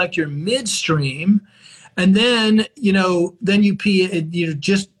 Then you collect your midstream, and then then you pee.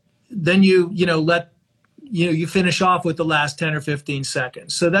 You finish off with the last 10 or 15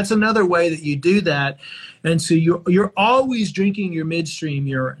 seconds. So that's another way that you do that. And so you're always drinking your midstream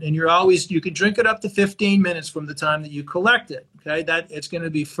urine, and you can drink it up to 15 minutes from the time that you collect it. Okay, that it's going to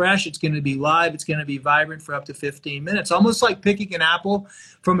be fresh, it's going to be live, it's going to be vibrant for up to 15 minutes, almost like picking an apple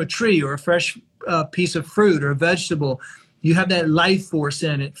from a tree or a fresh piece of fruit or a vegetable. You have that life force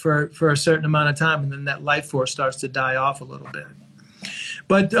in it for a certain amount of time, and then that life force starts to die off a little bit.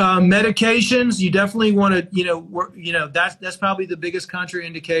 But medications, you definitely want to, that's probably the biggest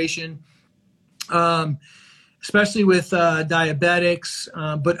contraindication, especially with diabetics.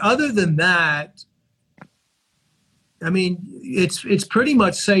 But other than that, I mean, it's pretty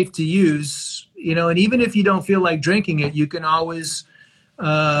much safe to use, and even if you don't feel like drinking it, you can always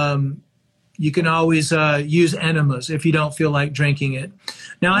use enemas if you don't feel like drinking it.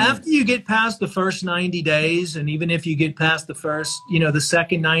 Now, after you get past the first 90 days, and even if you get past the first, the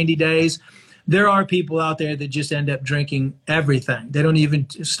second 90 days, there are people out there that just end up drinking everything. They don't even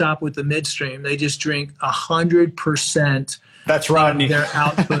stop with the midstream. They just drink 100%. That's Rodney. Their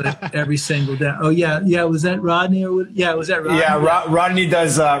output every single day. Oh yeah. Was that Rodney? Was that Rodney? Yeah, Rodney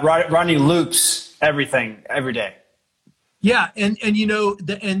does. Rodney loops everything every day. Yeah, and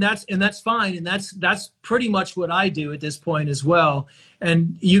that's fine, and that's pretty much what I do at this point as well.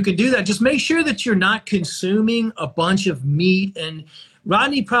 And you can do that. Just make sure that you're not consuming a bunch of meat. And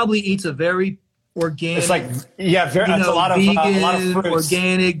Rodney probably eats a very organic, it's like it's a lot vegan, of fruits.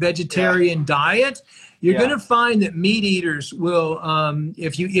 Organic, vegetarian diet. You're going to find that meat eaters will,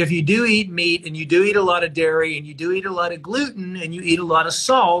 if you do eat meat and you do eat a lot of dairy and you do eat a lot of gluten and you eat a lot of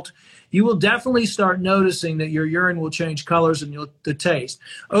salt, you will definitely start noticing that your urine will change colors and the taste.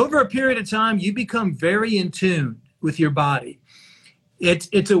 Over a period of time, you become very in tune with your body.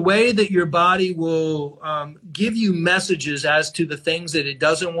 It's a way that your body will give you messages as to the things that it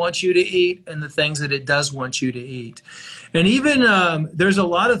doesn't want you to eat and the things that it does want you to eat. And even there's a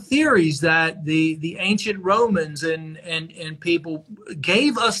lot of theories that the ancient Romans and people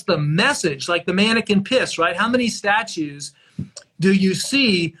gave us the message, like the mannequin piss, right? How many statues do you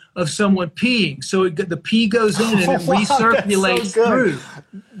see of someone peeing? So the pee goes in and it recirculates through.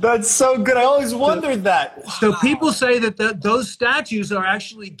 That's so good. I always wondered that. Wow. So people say that those statues are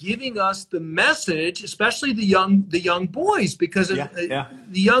actually giving us the message, especially the young boys, because the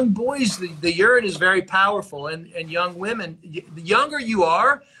young boys, the urine is very powerful, and young women, the younger you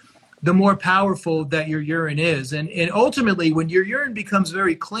are, the more powerful that your urine is. And ultimately, when your urine becomes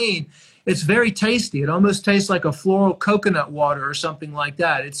very clean, it's very tasty. It almost tastes like a floral coconut water or something like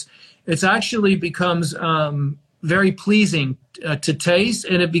that. It's actually becomes very pleasing to taste,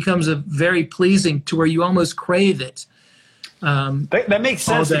 and it becomes a very pleasing to where you almost crave it. That makes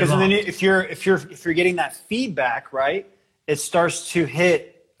sense, because then if you're getting that feedback, right, it starts to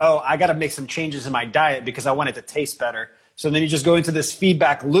hit. Oh, I got to make some changes in my diet because I want it to taste better. So then you just go into this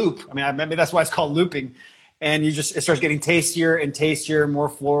feedback loop. I mean, maybe that's why it's called looping. And it starts getting tastier and tastier, more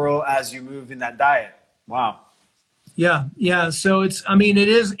floral as you move in that diet. Wow. Yeah. So it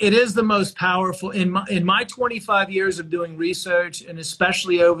is the most powerful in my 25 years of doing research, and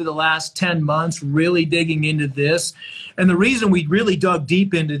especially over the last 10 months, really digging into this. And the reason we really dug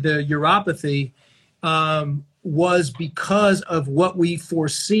deep into the uropathy was because of what we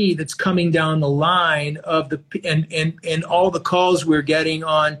foresee that's coming down the line of and all the calls we're getting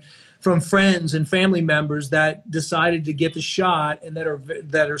from friends and family members that decided to get the shot and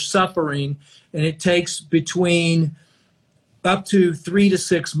that are suffering. And it takes between up to 3 to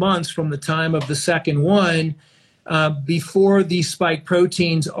 6 months from the time of the second one before these spike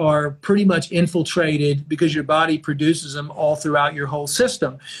proteins are pretty much infiltrated, because your body produces them all throughout your whole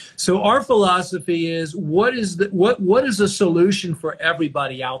system. So our philosophy is, what is the solution for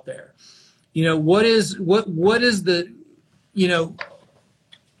everybody out there?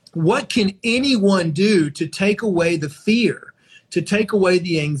 What can anyone do to take away the fear, to take away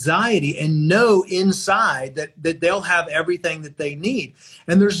the anxiety, and know inside that they'll have everything that they need?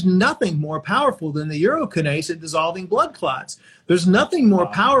 And there's nothing more powerful than the urokinase at dissolving blood clots. There's nothing more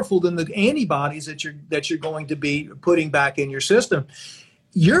powerful than the antibodies that you're going to be putting back in your system.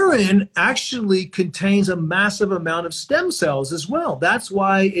 Urine actually contains a massive amount of stem cells as well. That's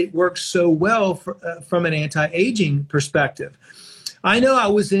why it works so well from an anti-aging perspective. I know I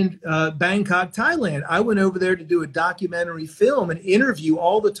was in Bangkok, Thailand. I went over there to do a documentary film and interview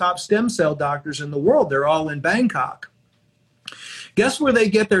all the top stem cell doctors in the world. They're all in Bangkok. Guess where they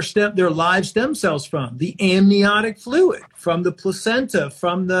get their live stem cells from? The amniotic fluid, from the placenta,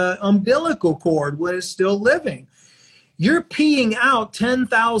 from the umbilical cord when it's still living. You're peeing out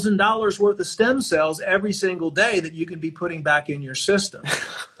 $10,000 worth of stem cells every single day that you can be putting back in your system.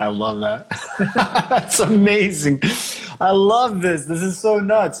 I love that. That's amazing. I love this. This is so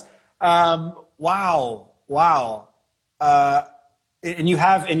nuts. Wow. And you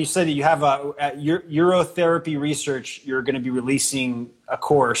said that you have urotherapy research. You're going to be releasing a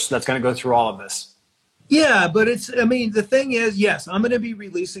course that's going to go through all of this. Yeah, but the thing is, yes, I'm going to be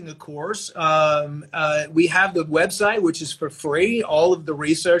releasing a course. We have the website, which is for free, all of the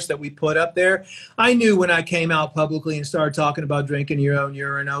research that we put up there. I knew when I came out publicly and started talking about drinking your own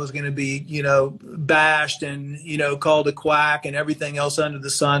urine, I was going to be, bashed and, called a quack and everything else under the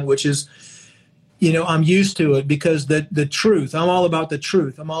sun, which is, I'm used to it, because the truth, I'm all about the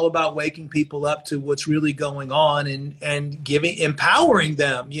truth. I'm all about waking people up to what's really going on and empowering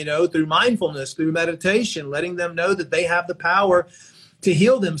them, through mindfulness, through meditation, letting them know that they have the power to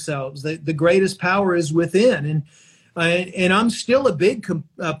heal themselves. The greatest power is within. And I'm still a big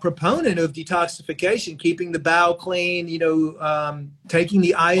proponent of detoxification, keeping the bowel clean, taking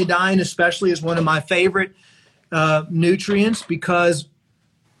the iodine, especially, as one of my favorite nutrients, because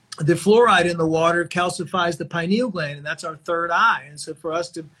the fluoride in the water calcifies the pineal gland, and that's our third eye. And so for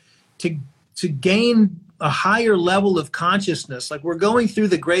us to gain a higher level of consciousness, like we're going through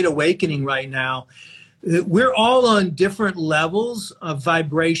the Great Awakening right now, we're all on different levels of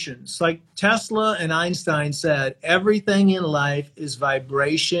vibrations. Like Tesla and Einstein said, everything in life is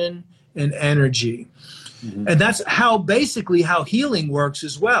vibration and energy. Mm-hmm. And that's basically how healing works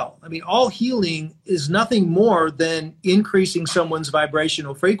as well. I mean, all healing is nothing more than increasing someone's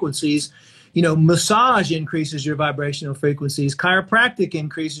vibrational frequencies. Massage increases your vibrational frequencies. Chiropractic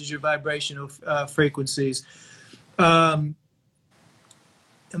increases your vibrational frequencies.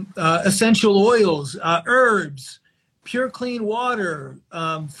 Essential oils, herbs, pure clean water,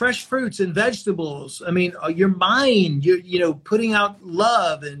 fresh fruits and vegetables. I mean, your mind, putting out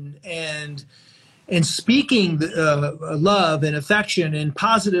love and speaking love and affection and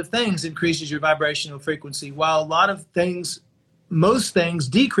positive things increases your vibrational frequency, while most things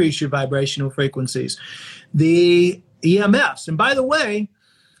decrease your vibrational frequencies. The EMFs, and by the way,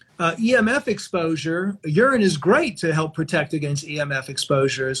 EMF exposure, urine is great to help protect against EMF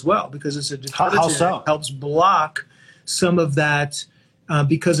exposure as well, because it's a detergent. How so? It helps block some of that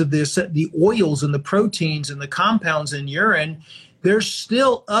because of the oils and the proteins and the compounds in urine. There's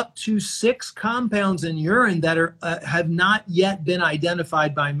still up to 6 compounds in urine that have not yet been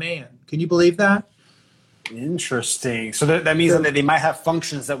identified by man. Can you believe that? Interesting. So that means that they might have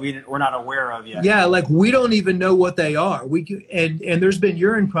functions that we're not aware of yet. Yeah, like we don't even know what they are. And there's been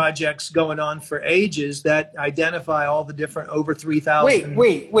urine projects going on for ages that identify all the different over 3,000.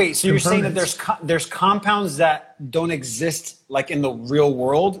 Wait. So you're saying that there's compounds that don't exist like in the real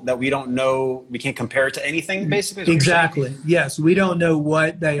world that we don't know, we can't compare it to anything, basically? Exactly. Yes, we don't know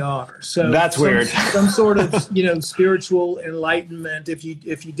what they are. So that's weird. Some sort of spiritual enlightenment. If you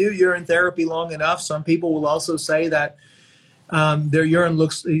do urine therapy long enough, some people will also say that their urine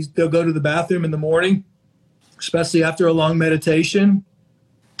they'll go to the bathroom in the morning, especially after a long meditation,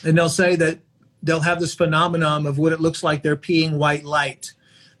 and they'll say that they'll have this phenomenon of what it looks like they're peeing white light.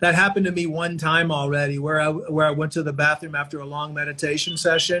 That happened to me one time already, where I went to the bathroom after a long meditation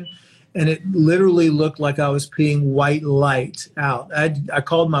session, and it literally looked like I was peeing white light out. I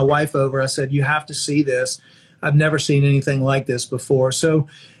called my wife over. I said, "You have to see this. I've never seen anything like this before." So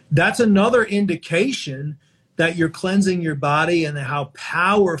that's another indication that you're cleansing your body, and how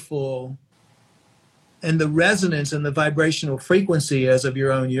powerful and the resonance and the vibrational frequency is of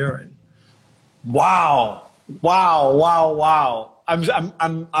your own urine. Wow.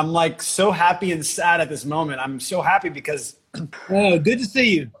 I'm like so happy and sad at this moment. I'm so happy because oh, good to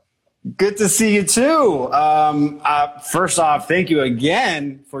see you. Good to see you too. First off, thank you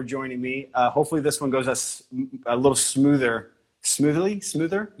again for joining me. Hopefully this one goes a little smoother than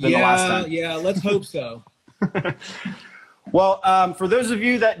the last time. Yeah, let's hope so. Well, for those of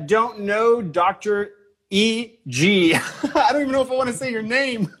you that don't know Dr. E.G., I don't even know if I want to say your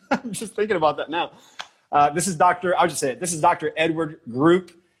name. I'm just thinking about that now. This is Dr. Edward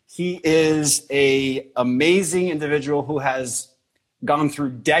Group. He is an amazing individual who has gone through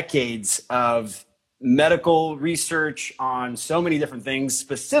decades of medical research on so many different things,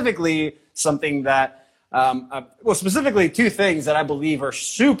 specifically something that, specifically 2 things that I believe are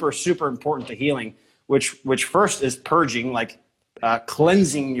super, super important to healing, which first is purging, like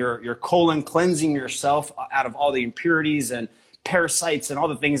cleansing your colon, cleansing yourself out of all the impurities and parasites and all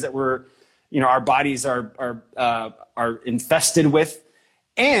the things that our bodies are infested with,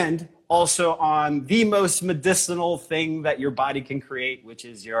 and also on the most medicinal thing that your body can create, which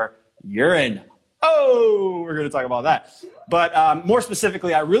is your urine. Oh, we're going to talk about that. But more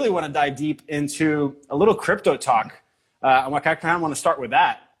specifically, I really want to dive deep into a little crypto talk. I kind of want to start with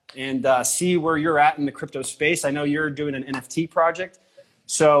that and see where you're at in the crypto space. I know you're doing an NFT project.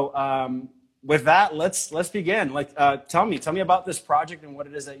 So with that, let's begin. Tell me about this project and what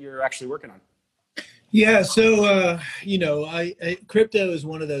it is that you're actually working on. Yeah, so crypto is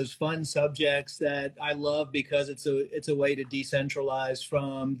one of those fun subjects that I love because it's a way to decentralize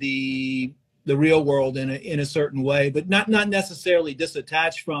from the real world in a certain way, but not necessarily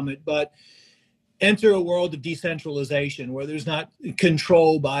disattached from it, but enter a world of decentralization where there's not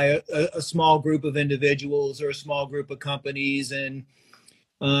control by a small group of individuals or a small group of companies, and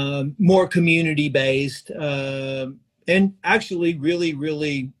more community based. And actually really,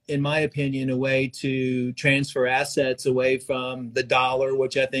 really, in my opinion, a way to transfer assets away from the dollar,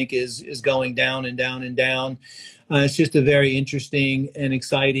 which I think is going down and down and down. It's just a very interesting and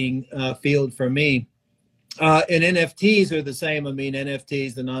exciting field for me. And NFTs are the same. I mean,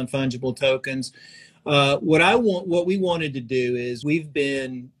 NFTs, the non-fungible tokens. What we wanted to do is we've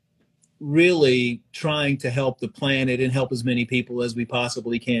been really trying to help the planet and help as many people as we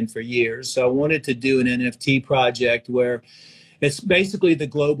possibly can for years. So I wanted to do an NFT project where it's basically the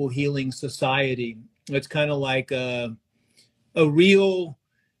Global Healing Society. It's kind of like a real,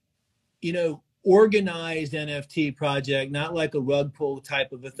 organized NFT project, not like a rug pull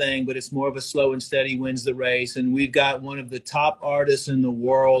type of a thing, but it's more of a slow and steady wins the race. And we've got one of the top artists in the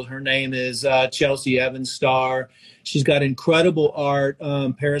world. Her name is Chelsea Evans Starr. She's got incredible art.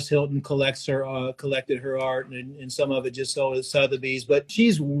 Paris Hilton collected her art, and some of it just sold at Sotheby's. But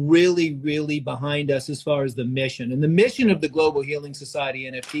she's really, really behind us as far as the mission. And the mission of the Global Healing Society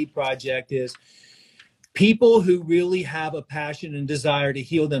NFT project is people who really have a passion and desire to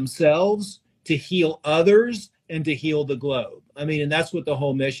heal themselves, to heal others, and to heal the globe. I mean, and that's what the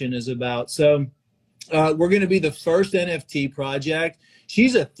whole mission is about. So we're going to be the first NFT project.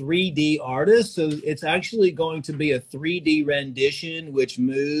 She's a 3D artist, so it's actually going to be a 3D rendition, which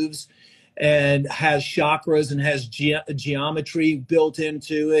moves and has chakras and has geometry built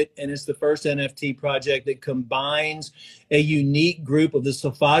into it. And it's the first NFT project that combines a unique group of the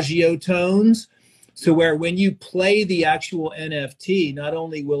solfeggio tones. So where when you play the actual NFT, not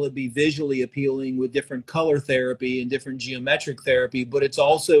only will it be visually appealing with different color therapy and different geometric therapy, but it's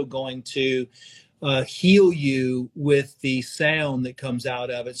also going to heal you with the sound that comes out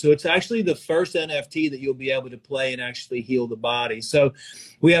of it. So it's actually the first NFT that you'll be able to play and actually heal the body. So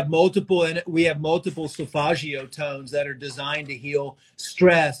we have multiple solfeggio tones that are designed to heal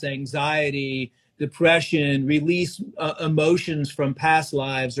stress, anxiety, depression, release emotions from past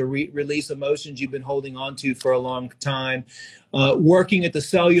lives, or release emotions you've been holding on to for a long time. Working at the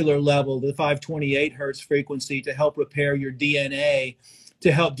cellular level, the 528 hertz frequency, to help repair your DNA,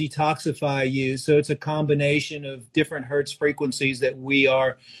 to help detoxify you. So it's a combination of different hertz frequencies that we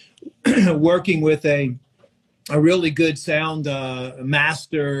are working with a really good sound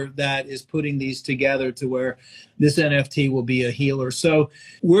master that is putting these together to where this NFT will be a healer. So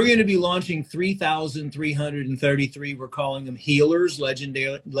we're going to be launching 3,333. We're calling them healers,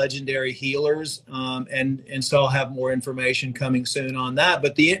 legendary healers. And so I'll have more information coming soon on that.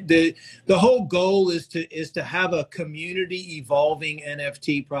 But the whole goal is to have a community evolving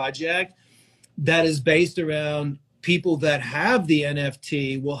NFT project that is based around people that have the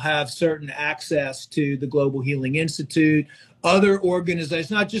NFT will have certain access to the Global Healing Institute, other organizations,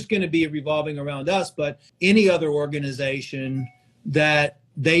 not just going to be revolving around us, but any other organization that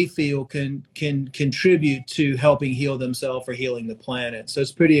they feel can contribute to helping heal themselves or healing the planet. So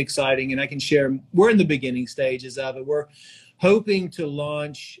it's pretty exciting. And I can share, we're in the beginning stages of it. We're hoping to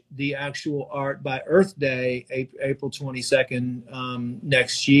launch the actual art by Earth Day, April 22nd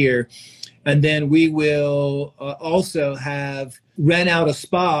next year. And then we will also rent out a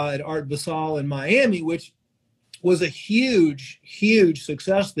spa at Art Basel in Miami, which was a huge, huge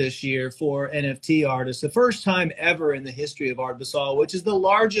success this year for NFT artists. The first time ever in the history of Art Basel, which is the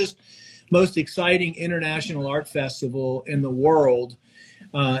largest, most exciting international art festival in the world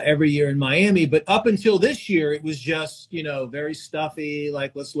every year in Miami. But up until this year, it was just, very stuffy.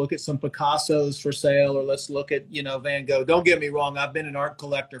 Like, let's look at some Picassos for sale, or let's look at, Van Gogh. Don't get me wrong. I've been an art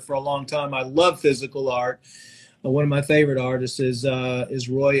collector for a long time. I love physical art. One of my favorite artists is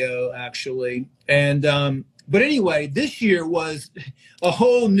Royo, actually. And, but anyway, this year was a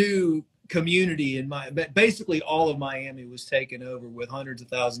whole new community basically all of Miami was taken over with hundreds of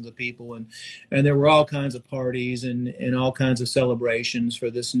thousands of people, and there were all kinds of parties and all kinds of celebrations for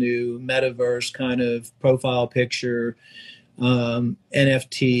this new metaverse kind of profile picture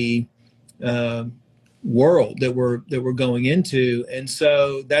NFT world that we're going into. And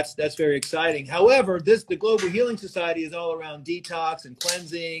so that's very exciting. However, the Global Healing Society is all around detox and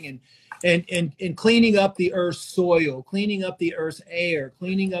cleansing and cleaning up the Earth's soil, cleaning up the Earth's air,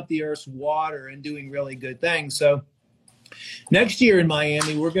 cleaning up the Earth's water, and doing really good things. So next year in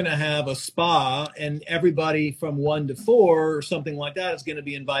Miami, we're going to have a spa, and everybody from 1 to 4 or something like that is going to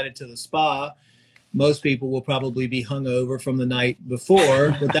be invited to the spa. Most people will probably be hungover from the night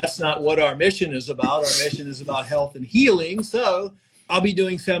before, but that's not what our mission is about. Our mission is about health and healing. So I'll be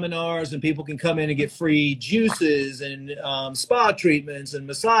doing seminars, and people can come in and get free juices and spa treatments and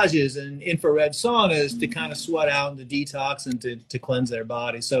massages and infrared saunas to kind of sweat out and to detox and to cleanse their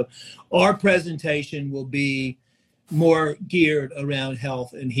body. So our presentation will be more geared around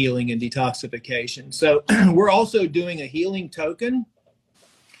health and healing and detoxification. So we're also doing a healing token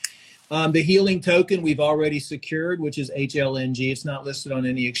The healing token we've already secured, which is HLNG. It's not listed on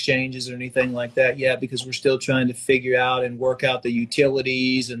any exchanges or anything like that yet because we're still trying to figure out and work out the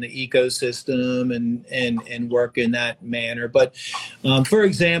utilities and the ecosystem and work in that manner. But for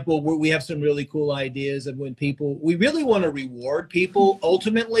example, we have some really cool ideas of when we really want to reward people.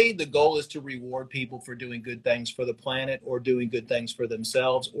 Ultimately, the goal is to reward people for doing good things for the planet or doing good things for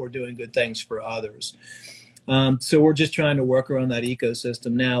themselves or doing good things for others. So we're just trying to work around that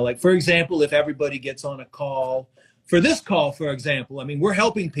ecosystem now. Like, for example, if everybody gets on a call, for this call, for example, I mean, we're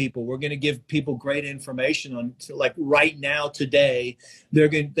helping people. We're going to give people great information on, like right now, today,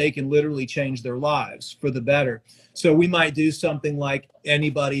 they can literally change their lives for the better. So we might do something like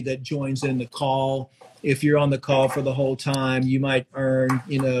anybody that joins in the call, if you're on the call for the whole time, you might earn,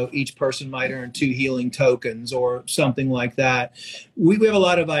 each person might earn 2 healing tokens or something like that. We have a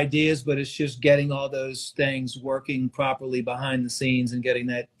lot of ideas, but it's just getting all those things working properly behind the scenes and getting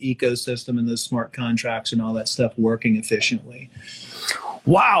that ecosystem and those smart contracts and all that stuff working efficiently.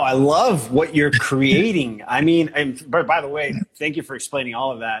 Wow, I love what you're creating. I mean, and by the way, thank you for explaining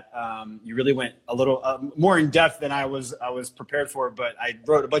all of that. You really went a little more in depth than I was prepared for, but I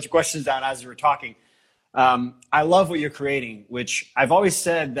wrote a bunch of questions down as you were talking. I love what you're creating, which I've always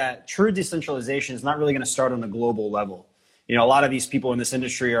said that true decentralization is not really going to start on a global level. A lot of these people in this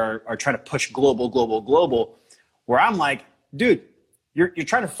industry are trying to push global, where I'm like, dude, you're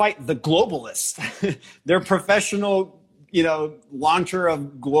trying to fight the globalists. They're professional, launcher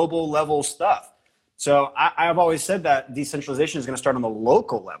of global level stuff. So I've always said that decentralization is going to start on the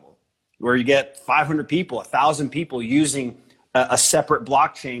local level, where you get 500 people, 1,000 people using a separate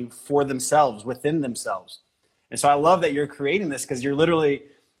blockchain for themselves, within themselves. And so I love that you're creating this because you're literally,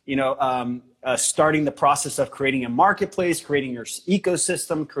 starting the process of creating a marketplace, creating your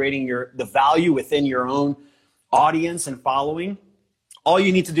ecosystem, creating the value within your own audience and following. All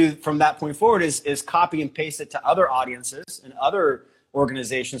you need to do from that point forward is copy and paste it to other audiences and other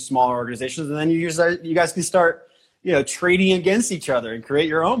organizations, smaller organizations, and then you guys can start, trading against each other and create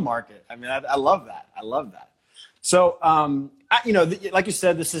your own market. I mean, I love that. I love that. So, like you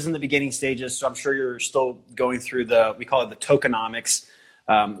said, this is in the beginning stages, so I'm sure you're still going through we call it the tokenomics,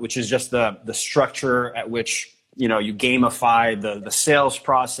 which is just the structure at which, you gamify the sales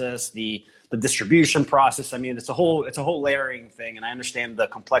process, the distribution process. I mean, it's a whole layering thing, and I understand the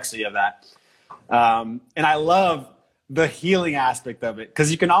complexity of that. And I love the healing aspect of it, because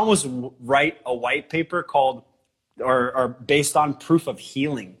you can almost write a white paper called or based on proof of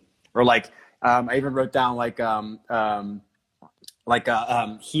healing, or like, I even wrote down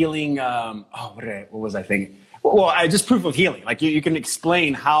healing. What was I thinking? Well, I just proof of healing. Like you can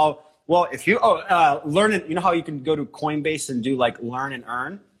explain how. Well, if you learn it, how you can go to Coinbase and do like learn and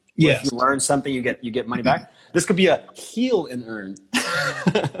earn. Yes. If you learn something, you get money back. This could be a heal and earn.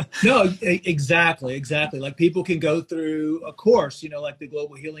 No, exactly. Like people can go through a course, like the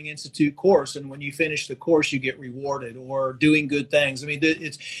Global Healing Institute course. And when you finish the course, you get rewarded or doing good things. I mean,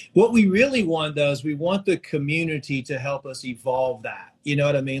 it's what we really want, though, is we want the community to help us evolve that. You know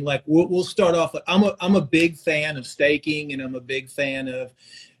what I mean? Like we'll start off. I'm a big fan of staking, and I'm a big fan of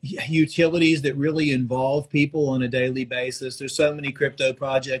utilities that really involve people on a daily basis. There's so many crypto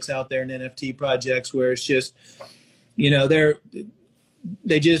projects out there and NFT projects where it's just, they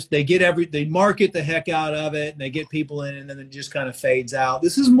market the heck out of it and they get people in, and then it just kind of fades out.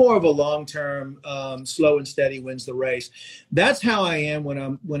 This is more of a long-term, slow and steady wins the race. That's how I am when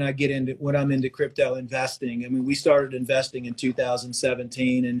I'm into crypto investing. I mean, we started investing in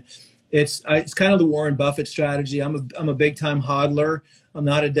 2017, and it's kind of the Warren Buffett strategy. I'm a big time hodler. I'm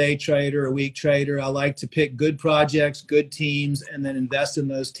not a day trader, a week trader. I like to pick good projects, good teams, and then invest in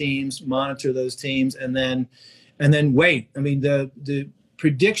those teams, monitor those teams, and then wait. I mean, the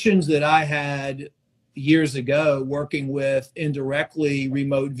predictions that I had years ago working with indirectly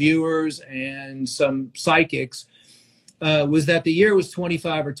remote viewers and some psychics was that the year was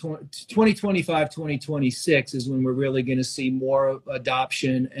 2025, 2026 is when we're really going to see more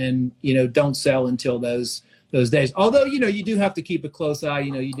adoption, and, don't sell until those days. Although, you do have to keep a close eye.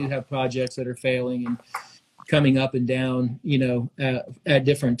 You do have projects that are failing and coming up and down, at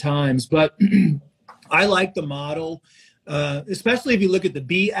different times. But I like the model, especially if you look at the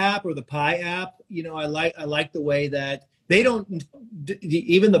B app or the Pi app. I like the way that they don't.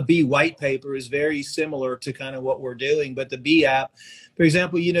 Even the B white paper is very similar to kind of what we're doing. But the B app, for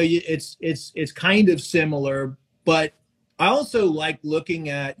example, it's kind of similar, but I also like looking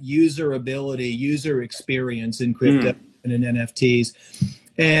at user experience in crypto and in NFTs.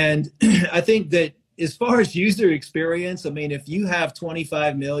 And I think that as far as user experience, I mean, if you have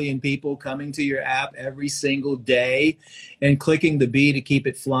 25 million people coming to your app every single day and clicking the B to keep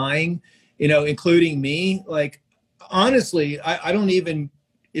it flying, including me, like, honestly, I don't even,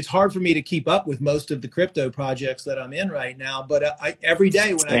 it's hard for me to keep up with most of the crypto projects that I'm in right now. But every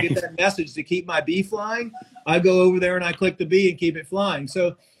day when I get that message to keep my bee flying, I go over there and I click the bee and keep it flying.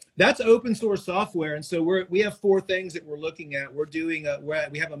 So that's open source software. And so we have 4 things that we're looking at. We're doing,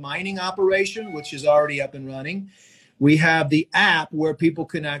 we have a mining operation, which is already up and running. We have the app where people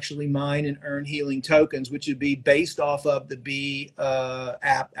can actually mine and earn healing tokens, which would be based off of the bee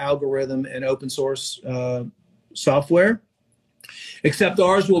app algorithm and open source software. Except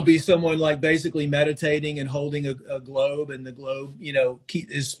ours will be someone like basically meditating and holding a globe, and the globe,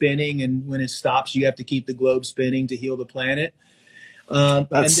 is spinning. And when it stops, you have to keep the globe spinning to heal the planet. That's and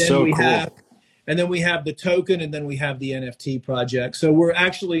then so cool. And then we have the token, and then we have the NFT project. So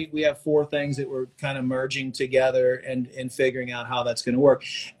we have 4 things that we're kind of merging together and figuring out how that's going to work.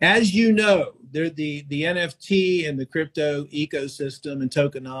 As you know, the NFT and the crypto ecosystem and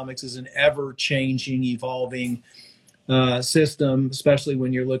tokenomics is an ever-changing, evolving system, especially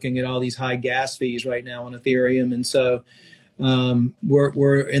when you're looking at all these high gas fees right now on Ethereum. And so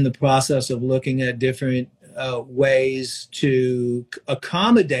we're in the process of looking at different ways to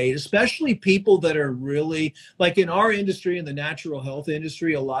accommodate, especially people that are really, like in our industry, in the natural health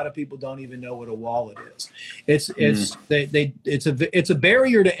industry, a lot of people don't even know what a wallet is. It's a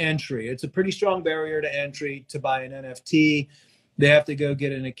barrier to entry. It's a pretty strong barrier to entry to buy an NFT. They have to go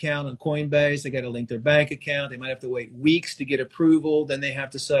get an account on Coinbase. They got to link their bank account. They might have to wait weeks to get approval. Then they have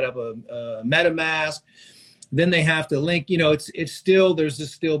to set up a MetaMask. Then they have to link. There's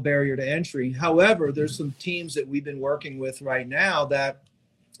this still barrier to entry. However, there's some teams that we've been working with right now that,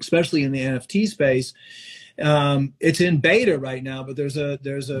 especially in the NFT space, it's in beta right now. But there's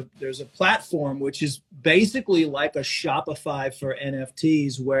a platform which is basically like a Shopify for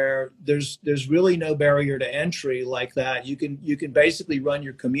NFTs, where there's really no barrier to entry like that. You can basically run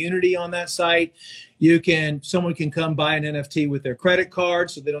your community on that site. Someone can come buy an NFT with their credit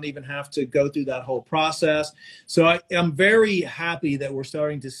card, so they don't even have to go through that whole process. So I'm very happy that we're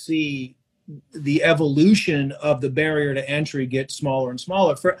starting to see the evolution of the barrier to entry get smaller and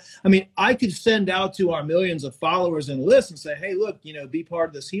smaller. I could send out to our millions of followers and lists and say, hey, look, be part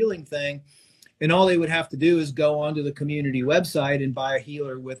of this healing thing. And all they would have to do is go onto the community website and buy a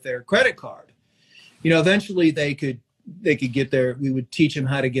healer with their credit card. Eventually they could get we would teach them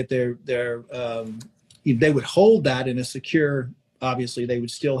how to get they would hold that in a secure, obviously they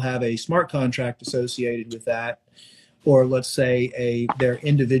would still have a smart contract associated with that, or let's say their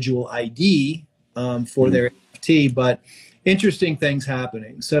individual ID for their NFT, but interesting things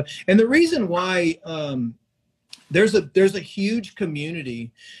happening. So, and the reason why there's a huge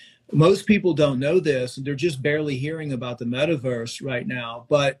community. Most people don't know this, and they're just barely hearing about the metaverse right now.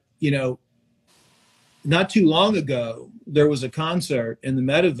 But, not too long ago, there was a concert in the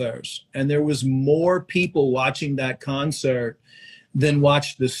metaverse, and there was more people watching that concert than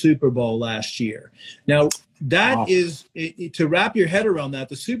watched the Super Bowl last year. Now, that is, to wrap your head around that,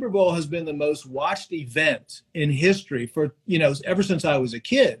 the Super Bowl has been the most watched event in history for, ever since I was a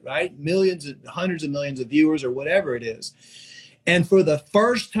kid, right? Hundreds of millions of viewers, or whatever it is. And for the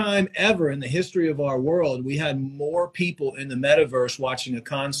first time ever in the history of our world, we had more people in the metaverse watching a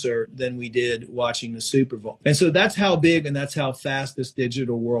concert than we did watching the Super Bowl. And so that's how big and that's how fast this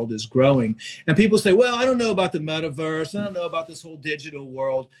digital world is growing. And people say, well, I don't know about the metaverse. I don't know about this whole digital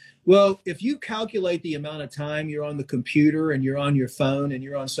world. Well, if you calculate the amount of time you're on the computer and you're on your phone and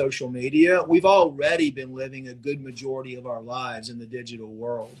you're on social media, we've already been living a good majority of our lives in the digital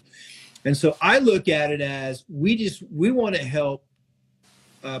world. And so I look at it as we want to help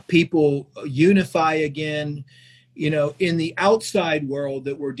people unify again. In the outside world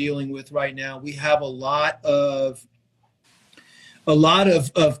that we're dealing with right now, we have a lot of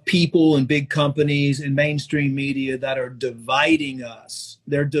people and big companies and mainstream media that are dividing us.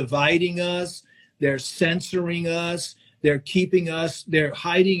 They're dividing us. They're censoring us. They're keeping us. They're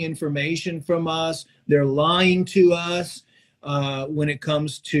hiding information from us. They're lying to us. When it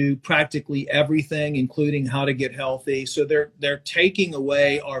comes to practically everything, including how to get healthy. So they're taking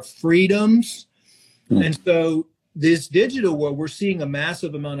away our freedoms. And so this digital world, we're seeing a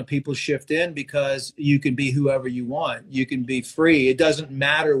massive amount of people shift in because you can be whoever you want. You can be free. It doesn't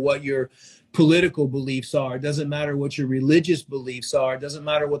matter what your political beliefs are. It doesn't matter what your religious beliefs are. It doesn't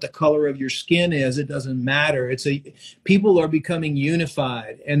matter what the color of your skin is. It doesn't matter. People are becoming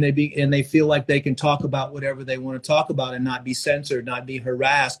unified, and they feel like they can talk about whatever they want to talk about and not be censored, not be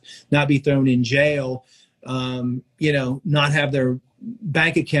harassed, not be thrown in jail, not have their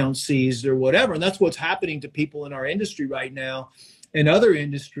bank accounts seized or whatever. And that's what's happening to people in our industry right now and other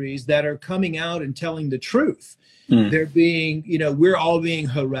industries that are coming out and telling the truth. They're being, we're all being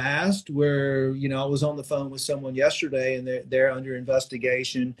harassed. I was on the phone with someone yesterday and they're under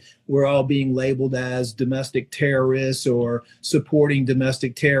investigation. We're all being labeled as domestic terrorists or supporting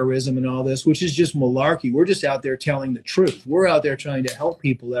domestic terrorism and all this, which is just malarkey. We're just out there telling the truth. We're out there trying to help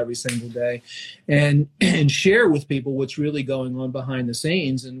people every single day and share with people what's really going on behind the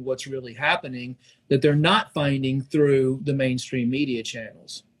scenes and what's really happening that they're not finding through the mainstream media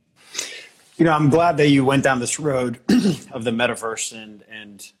channels. I'm glad that you went down this road of the metaverse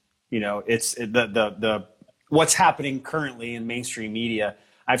and it's the what's happening currently in mainstream media.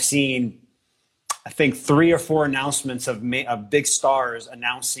 I've seen, I think, 3 or 4 announcements of big stars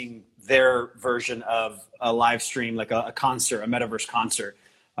announcing their version of a live stream, like a concert, a metaverse concert.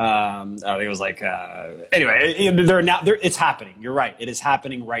 I think it was like, anyway, it's happening. You're right. It is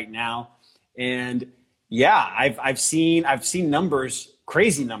happening right now. And yeah, I've seen numbers,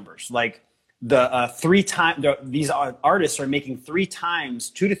 crazy numbers, like these artists are making 2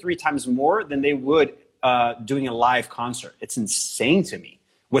 to 3 times more than they would doing a live concert. It's insane to me,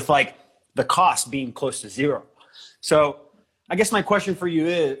 with like the cost being close to zero. So I guess my question for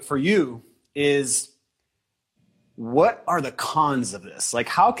you is what are the cons of this? Like,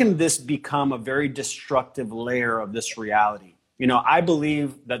 how can this become a very destructive layer of this reality? I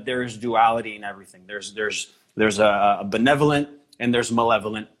believe that there's duality in everything. There's a benevolent and there's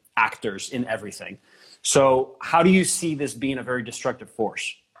malevolent actors in everything. So how do you see this being a very destructive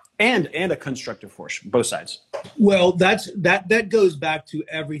force and a constructive force, both sides? Well, that goes back to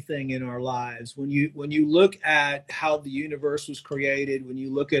everything in our lives. When you look at how the universe was created, when you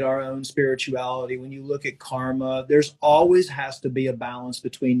look at our own spirituality, when you look at karma, there's always has to be a balance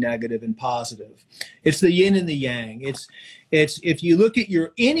between negative and positive. It's the yin and the yang. It's if you look at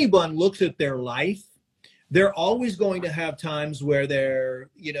anyone looks at their life, they're always going to have times where they're,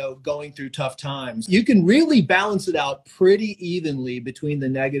 going through tough times. You can really balance it out pretty evenly between the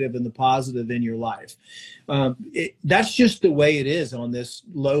negative and the positive in your life. That's just the way it is on this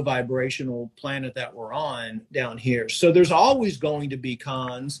low vibrational planet that we're on down here. So there's always going to be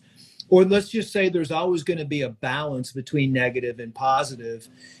cons, or let's just say there's always going to be a balance between negative and positive.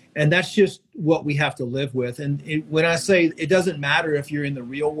 And that's just what we have to live with. And when I say it doesn't matter if you're in the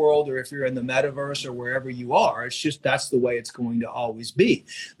real world or if you're in the metaverse or wherever you are, it's just that's the way it's going to always be.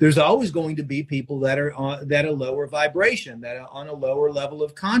 There's always going to be people that are lower vibration, that are on a lower level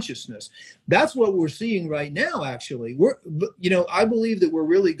of consciousness. That's what we're seeing right now, actually. I believe that we're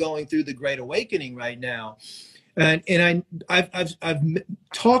really going through the Great Awakening right now. And I've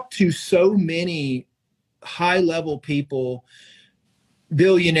talked to so many high-level people,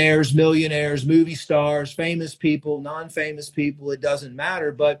 billionaires, millionaires, movie stars, famous people, non-famous people, it doesn't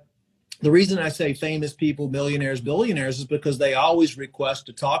matter. But the reason I say famous people, millionaires, billionaires is because they always request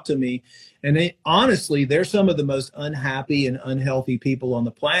to talk to me. And honestly, they're some of the most unhappy and unhealthy people on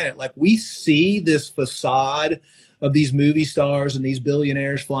the planet. Like, we see this facade of these movie stars and these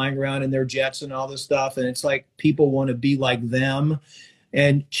billionaires flying around in their jets and all this stuff. And it's like people want to be like them.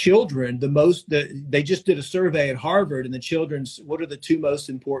 And children, they just did a survey at Harvard, and the children's, what are the 2 most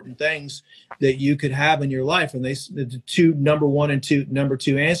important things that you could have in your life? And number 1 and number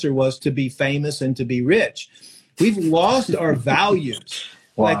 2 answer was to be famous and to be rich. We've lost our values.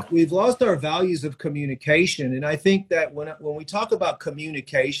 Wow. Like, we've lost our values of communication. And I think that when we talk about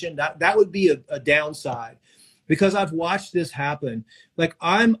communication, that would be a downside. Because I've watched this happen. Like,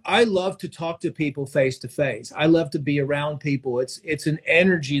 I love to talk to people face to face. I love to be around people. It's an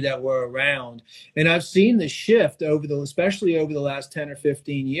energy that we're around. And I've seen the shift especially over the last 10 or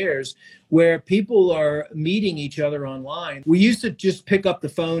 15 years, where people are meeting each other online. We used to just pick up the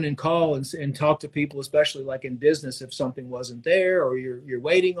phone and call and talk to people, especially like in business. If something wasn't there or you're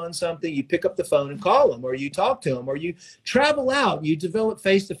waiting on something, you pick up the phone and call them, or you talk to them, or you travel out, you develop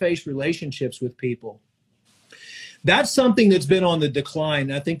face-to-face relationships with people. That's something that's been on the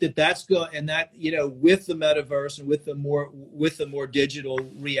decline. I think that's with the metaverse and with the more digital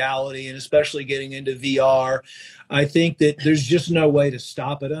reality, and especially getting into VR, I think that there's just no way to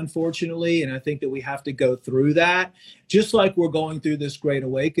stop it, unfortunately. And I think that we have to go through that, just like we're going through this Great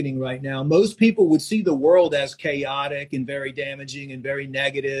Awakening right now. Most people would see the world as chaotic and very damaging and very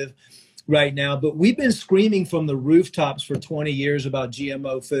negative right now, but we've been screaming from the rooftops for 20 years about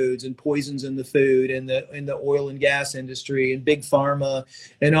GMO foods and poisons in the food and the oil and gas industry and big pharma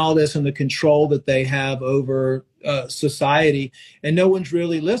and all this, and the control that they have over society, and no one's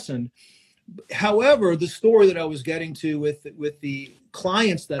really listened. however, the story that I was getting to with the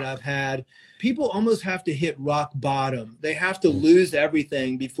clients that I've had, people almost have to hit rock bottom. They have to lose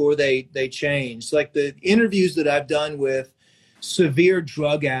everything before they change. Like the interviews that I've done with severe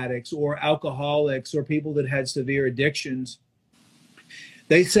drug addicts or alcoholics or people that had severe addictions,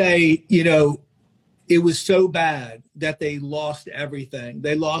 they say, you know, it was so bad that they lost everything.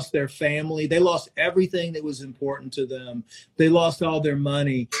 They lost their family. They lost everything that was important to them. They lost all their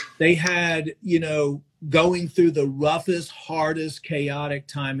money. They had, you know, going through the roughest, hardest, chaotic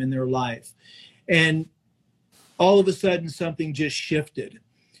time in their life. And all of a sudden something just shifted.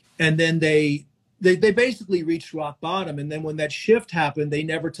 And then they basically reached rock bottom. And then when that shift happened, they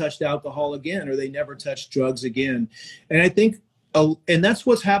never touched alcohol again, or they never touched drugs again. And I think, and that's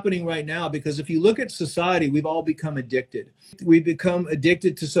what's happening right now, because if you look at society, we've all become addicted. We've become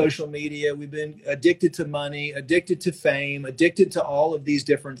addicted to social media. We've been addicted to money, addicted to fame, addicted to all of these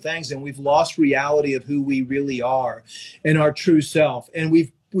different things. And we've lost reality of who we really are and our true self. And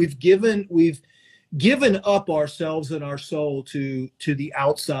we've given up ourselves and our soul to the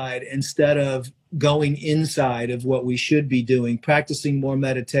outside instead of going inside of what we should be doing, practicing more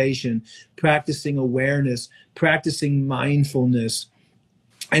meditation, practicing awareness, practicing mindfulness.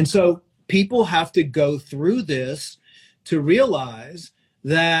 And so people have to go through this to realize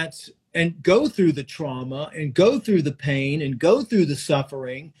that, and go through the trauma and go through the pain and go through the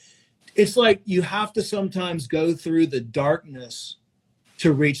suffering. It's like you have to sometimes go through the darkness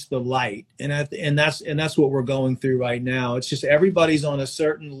to reach the light. And that's what we're going through right now. It's just everybody's on a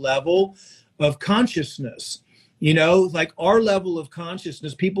certain level of consciousness, you know, like our level of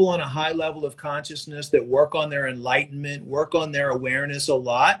consciousness, people on a high level of consciousness that work on their enlightenment, work on their awareness a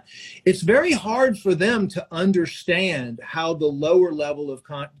lot. It's very hard for them to understand how the lower level of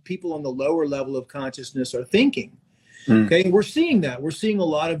people on the lower level of consciousness are thinking. Okay. And we're seeing that. We're seeing a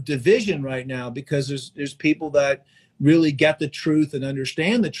lot of division right now because there's people that really get the truth and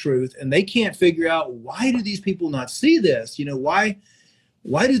understand the truth, and they can't figure out, why do these people not see this? You know, why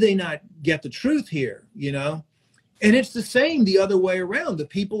do they not get the truth here? You know, and it's the same the other way around. The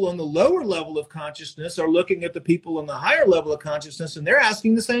people on the lower level of consciousness are looking at the people on the higher level of consciousness, and they're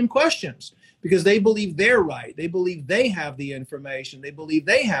asking the same questions because they believe they're right. They believe they have the information. They believe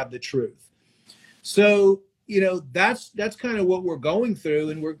they have the truth. So, you know, that's kind of what we're going through,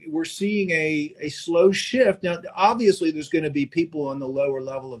 and we're seeing a slow shift. Now, obviously, there's going to be people on the lower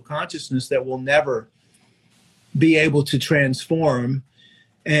level of consciousness that will never be able to transform,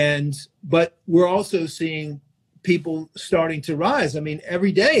 but we're also seeing people starting to rise. I mean,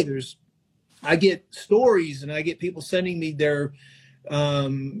 every day I get stories, and I get people sending me their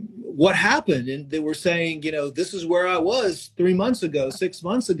what happened, and they were saying, you know, this is where I was 3 months ago, 6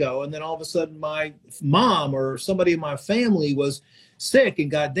 months ago, and then all of a sudden my mom or somebody in my family was sick and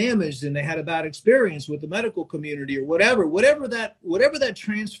got damaged, and they had a bad experience with the medical community or whatever that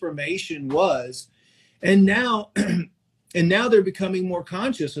transformation was. And now they're becoming more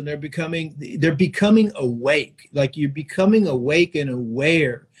conscious, and they're becoming awake. Like, you're becoming awake and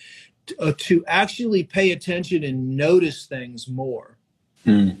aware to actually pay attention and notice things more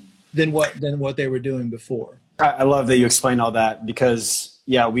than what they were doing before. I love that you explained all that, because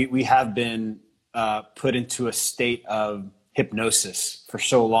we have been put into a state of hypnosis for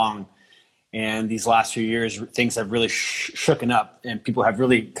so long, and these last few years things have really shooken up, and people have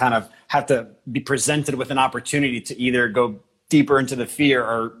really kind of have to be presented with an opportunity to either go deeper into the fear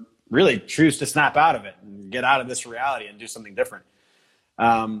or really choose to snap out of it and get out of this reality and do something different.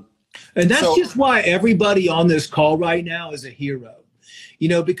 And that's just why everybody on this call right now is a hero, you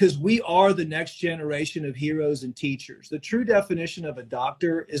know, because we are the next generation of heroes and teachers. The true definition of a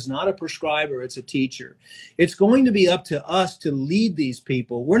doctor is not a prescriber, it's a teacher. It's going to be up to us to lead these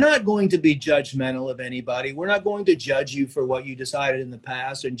people. We're not going to be judgmental of anybody. We're not going to judge you for what you decided in the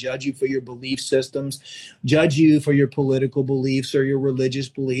past, and judge you for your belief systems, judge you for your political beliefs or your religious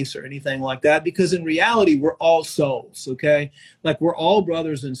beliefs or anything like that, because in reality, we're all souls, okay? Like, we're all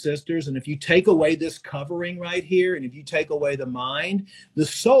brothers and sisters, and if you take away this covering right here, and if you take away the mind, the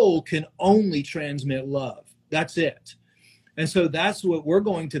soul can only transmit love. That's it. And so that's what we're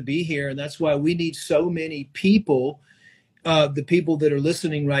going to be here. And that's why we need so many people, the people that are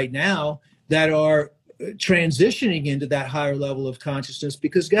listening right now, that are transitioning into that higher level of consciousness.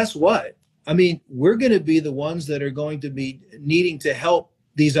 Because guess what? I mean, we're going to be the ones that are going to be needing to help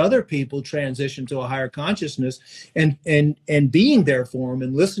these other people transition to a higher consciousness, and being there for them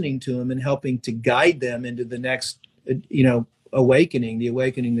and listening to them and helping to guide them into the next, you know, awakening, the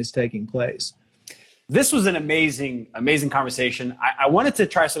awakening that's taking place. This was an amazing conversation. I wanted to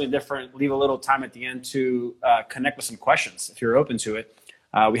try something different, leave a little time at the end to connect with some questions, if you're open to it.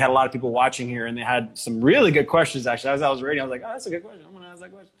 We had a lot of people watching here, and they had some really good questions. Actually, as I was reading, I was like, "Oh, that's a good question. I'm going to ask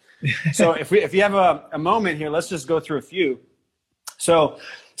that question." So if you have a moment here, let's just go through a few. So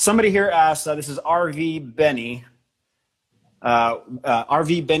somebody here asked, this is RV Benny,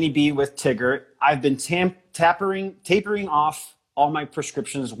 RV Benny B with Tigger. I've been tapering off all my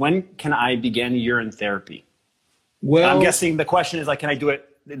prescriptions. When can I begin urine therapy? Well, I'm guessing the question is like, can I do it?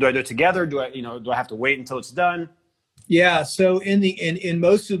 Do I do it together? Do I have to wait until it's done? Yeah. So in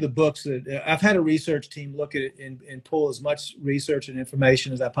most of the books that I've had a research team look at it and pull as much research and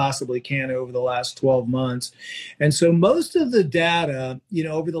information as I possibly can over the last 12 months. And so most of the data,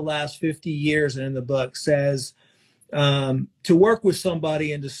 over the last 50 years and in the book says, to work with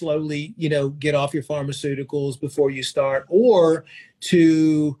somebody and to slowly, get off your pharmaceuticals before you start, or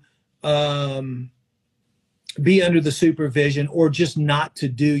to, be under the supervision, or just not to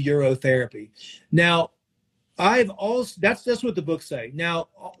do urotherapy. Now, that's what the books say. Now,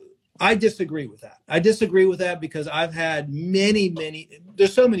 I disagree with that. I disagree with that because I've had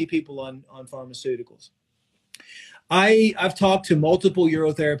there's so many people on pharmaceuticals. I've talked to multiple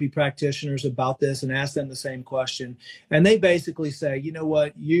urotherapy practitioners about this and asked them the same question. And they basically say, you know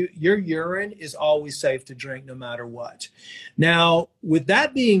what, your urine is always safe to drink no matter what. Now, with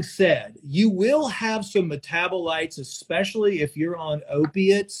that being said, you will have some metabolites, especially if you're on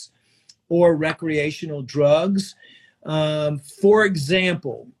opiates or recreational drugs. For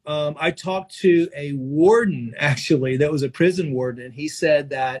example, I talked to a warden, actually, that was a prison warden, and he said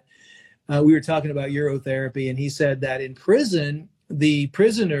that we were talking about urotherapy, and he said that in prison, the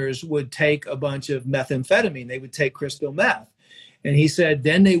prisoners would take a bunch of methamphetamine. They would take crystal meth. And he said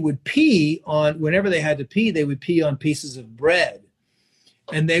then they would pee whenever they had to pee, they would pee on pieces of bread.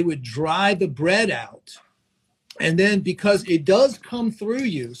 And they would dry the bread out. And then because it does come through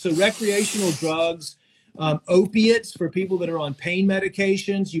you, so recreational drugs, opiates for people that are on pain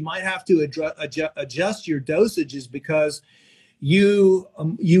medications, you might have to adjust your dosages because you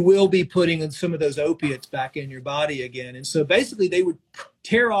will be putting some of those opiates back in your body again. And so basically they would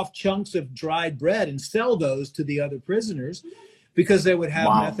tear off chunks of dried bread and sell those to the other prisoners because they would have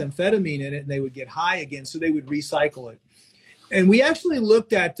methamphetamine in it and they would get high again. So they would recycle it. And we actually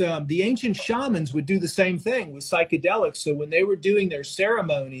looked at the ancient shamans would do the same thing with psychedelics. So when they were doing their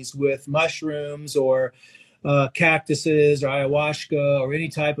ceremonies with mushrooms or cactuses or ayahuasca or any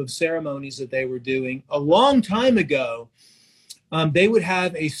type of ceremonies that they were doing a long time ago, they would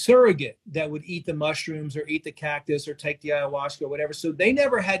have a surrogate that would eat the mushrooms or eat the cactus or take the ayahuasca or whatever. So they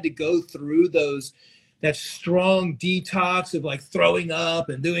never had to go through that strong detox of like throwing up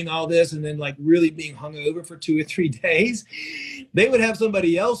and doing all this and then like really being hungover for 2 or 3 days. They would have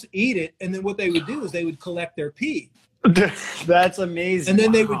somebody else eat it. And then what they would do is they would collect their pee. That's amazing. And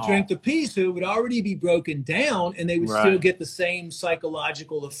then they would drink the pee, so it would already be broken down, and they would still get the same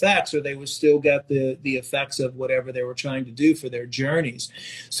psychological effects, or they would still get the effects of whatever they were trying to do for their journeys.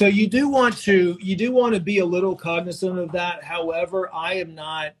 So you do want to be a little cognizant of that. However, I am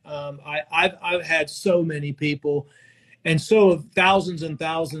not. I've had so many people, and so have thousands and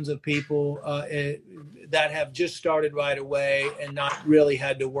thousands of people that have just started right away and not really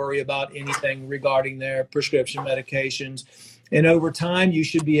had to worry about anything regarding their prescription medications. And over time, you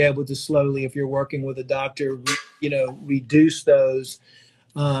should be able to slowly, if you're working with a doctor, reduce those,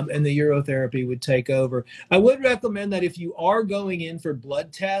 and the urotherapy would take over. I would recommend that if you are going in for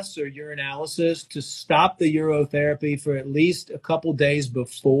blood tests or urinalysis, to stop the urotherapy for at least a couple days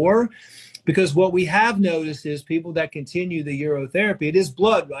before. Because what we have noticed is people that continue the urotherapy, it is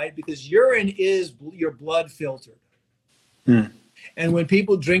blood, right? Because urine is your blood filter. And when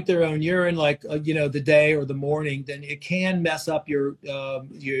people drink their own urine, like, the day or the morning, then it can mess up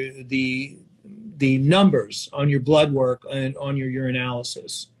the numbers on your blood work and on your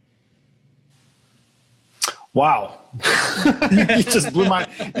urinalysis. Wow. You just blew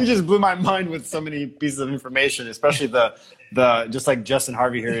my mind with so many pieces of information, especially the just like Justin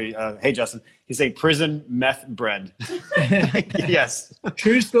Harvey here. Hey, Justin, he's saying prison meth bread. Yes.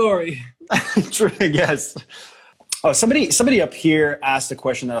 True story. True. Yes. Oh, somebody up here asked a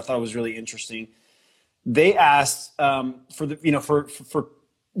question that I thought was really interesting. They asked for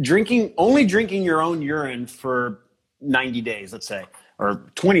only drinking your own urine for 90 days, let's say, or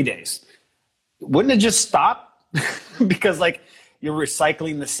 20 days. Wouldn't it just stop? Because like you're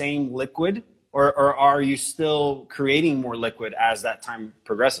recycling the same liquid, or are you still creating more liquid as that time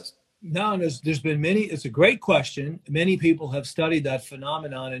progresses? No, there's been it's a great question. Many people have studied that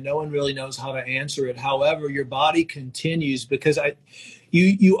phenomenon and no one really knows how to answer it. However, your body continues because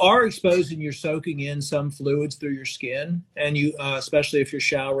you are exposed and you're soaking in some fluids through your skin, and you especially if you're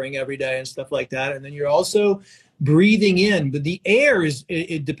showering every day and stuff like that. And then you're also breathing in, but the air is,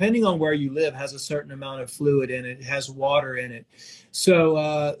 depending on where you live, has a certain amount of fluid in it. It has water in it.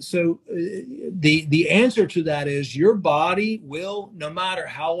 So the answer to that is your body will, no matter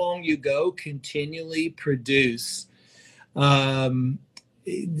how long you go, continually produce.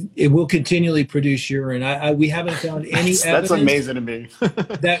 It will continually produce urine. We haven't found any evidence. That's amazing to me.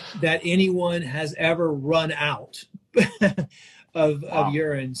 that anyone has ever run out of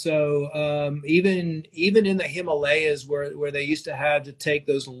urine. So even in the Himalayas, where they used to have to take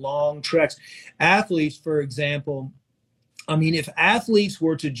those long treks, athletes, for example. I mean, if athletes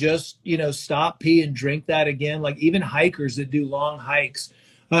were to just stop, pee, and drink that again, like even hikers that do long hikes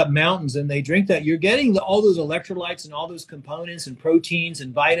up mountains and they drink that, you're getting all those electrolytes and all those components and proteins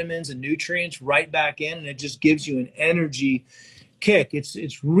and vitamins and nutrients right back in, and it just gives you an energy kick.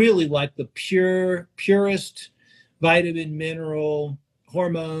 It's really like the purest vitamin, mineral,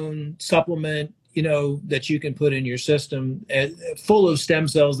 hormone supplement that you can put in your system, full of stem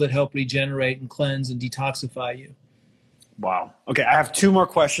cells that help regenerate and cleanse and detoxify you. Wow. Okay, I have two more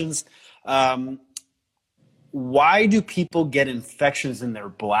questions. Why do people get infections in their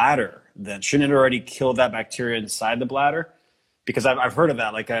bladder then? Shouldn't it already kill that bacteria inside the bladder? Because I've heard of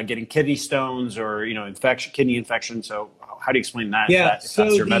that, like getting kidney stones or kidney infection. So how do you explain that? Yeah, if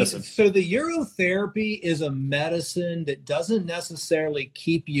that's your medicine? So the urotherapy is a medicine that doesn't necessarily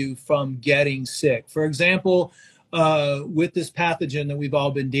keep you from getting sick. For example, with this pathogen that we've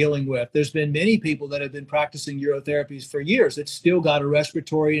all been dealing with, there's been many people that have been practicing urotherapies for years that still got a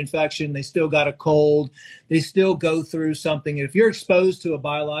respiratory infection. They still got a cold. They still go through something. If you're exposed to a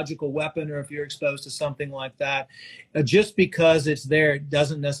biological weapon, or if you're exposed to something like that, just because it's there, it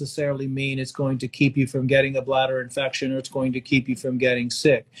doesn't necessarily mean it's going to keep you from getting a bladder infection or it's going to keep you from getting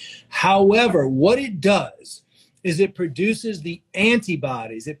sick. However, what it does is it produces the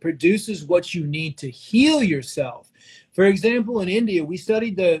antibodies. It produces what you need to heal yourself. For example, in India, we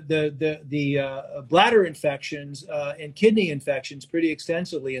studied the bladder infections and kidney infections pretty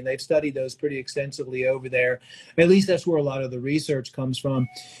extensively, and they've studied those pretty extensively over there. At least that's where a lot of the research comes from.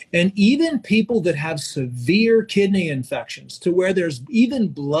 And even people that have severe kidney infections, to where there's even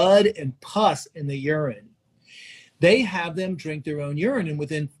blood and pus in the urine, they have them drink their own urine, and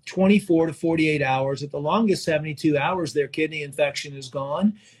within 24 to 48 hours, at the longest 72 hours, their kidney infection is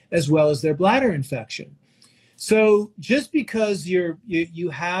gone, as well as their bladder infection. So just because you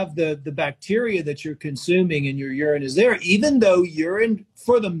have the bacteria that you're consuming in your urine is there, even though urine,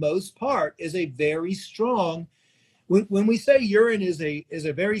 for the most part, is a very strong, when we say urine is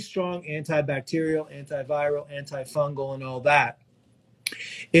a very strong antibacterial, antiviral, antifungal, and all that,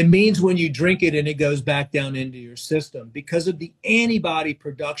 it means when you drink it and it goes back down into your system because of the antibody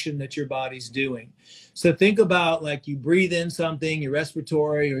production that your body's doing. So think about, like, you breathe in something, your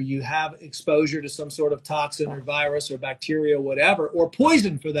respiratory, or you have exposure to some sort of toxin or virus or bacteria, whatever, or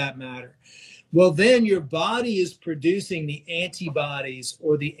poison for that matter. Well, then your body is producing the antibodies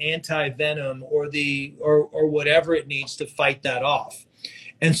or the anti-venom or whatever it needs to fight that off.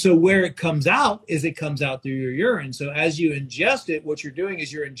 And so where it comes out is it comes out through your urine. So as you ingest it, what you're doing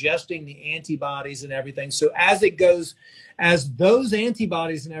is you're ingesting the antibodies and everything. So as those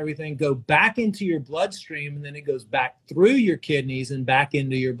antibodies and everything go back into your bloodstream, and then it goes back through your kidneys and back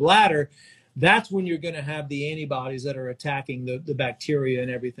into your bladder, that's when you're going to have the antibodies that are attacking the bacteria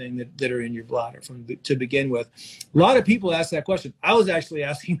and everything that are in your bladder to begin with. A lot of people ask that question. I was actually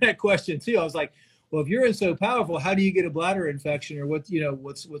asking that question too. I was like, well, if urine's so powerful, how do you get a bladder infection, or what's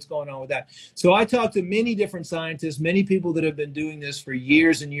going on with that? So I talked to many different scientists, many people that have been doing this for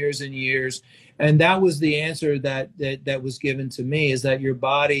years and years and years, and that was the answer that was given to me, is that your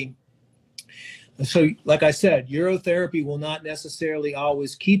body. So like I said, urotherapy will not necessarily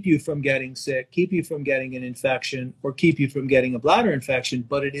always keep you from getting sick, keep you from getting an infection, or keep you from getting a bladder infection,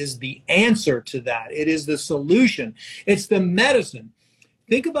 but it is the answer to that. It is the solution. It's the medicine.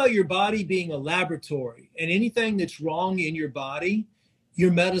 Think about your body being a laboratory, and anything that's wrong in your body, your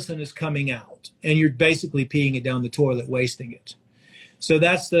medicine is coming out, and you're basically peeing it down the toilet, wasting it. So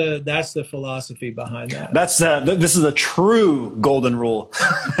that's the philosophy behind that. This is a true golden rule.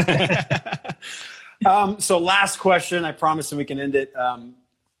 So last question, I promise, and we can end it.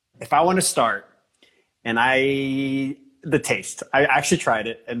 If I want to start, and the taste, I actually tried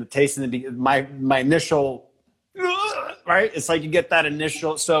it, and the taste my initial. Right? It's like you get that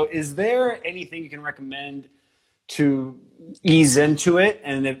initial. So is there anything you can recommend to ease into it,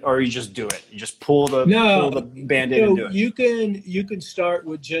 or you just do it? You just pull the Band-Aid and do it? You can start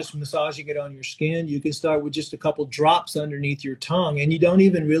with just massaging it on your skin. You can start with just a couple drops underneath your tongue, and you don't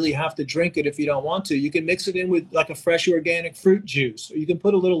even really have to drink it if you don't want to. You can mix it in with like a fresh organic fruit juice, or you can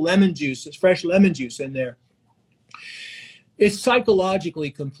put a little lemon juice, fresh lemon juice in there. It's psychologically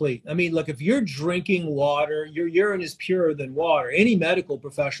complete. I mean, look, if you're drinking water, your urine is purer than water. Any medical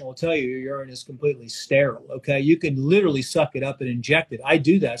professional will tell you your urine is completely sterile. Okay. You can literally suck it up and inject it. I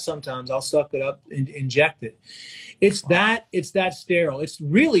do that sometimes. I'll suck it up and inject it. It's that sterile. It's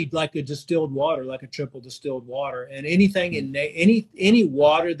really like a distilled water, like a triple distilled water. And anything in any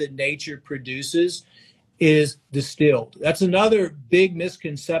water that nature produces is distilled. That's another big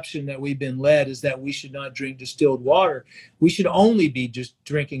misconception that we've been led, is that we should not drink distilled water. We should only be just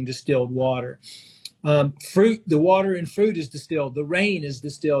drinking distilled water. Fruit, the water in fruit is distilled. The rain is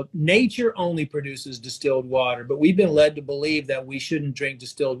distilled. Nature only produces distilled water, but we've been led to believe that we shouldn't drink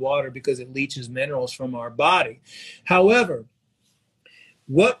distilled water because it leaches minerals from our body. However,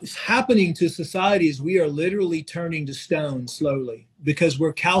 what's happening to society is we are literally turning to stone slowly, because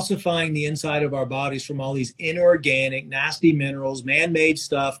we're calcifying the inside of our bodies from all these inorganic, nasty minerals, man-made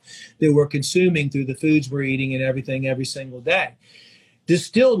stuff that we're consuming through the foods we're eating and everything every single day.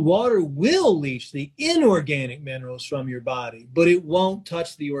 Distilled water will leach the inorganic minerals from your body, but it won't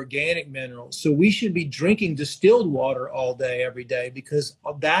touch the organic minerals. So we should be drinking distilled water all day, every day, because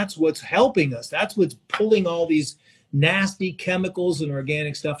that's what's helping us. That's what's pulling all these nasty chemicals and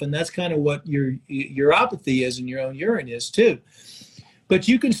organic stuff. And that's kind of what your uropathy is, and your own urine is too. But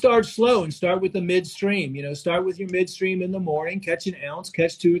you can start slow and start with the midstream. Start with your midstream in the morning, catch an ounce,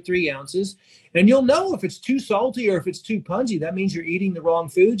 catch 2 or 3 ounces, and you'll know if it's too salty or if it's too pungy. That means you're eating the wrong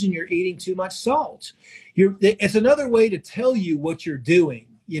foods and you're eating too much salt. It's another way to tell you what you're doing,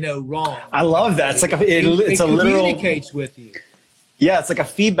 wrong. I love that. It's like it communicates with you. Yeah, it's like a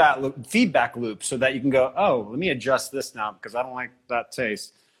feedback loop, so that you can go, oh, let me adjust this now because I don't like that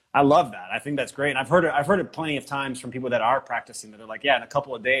taste. I love that. I think that's great. And I've heard it plenty of times from people that are practicing, that they're like, yeah, in a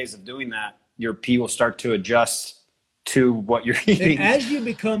couple of days of doing that, your pee will start to adjust to what you're eating. And as you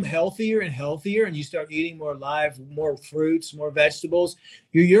become healthier and healthier, and you start eating more fruits, more vegetables,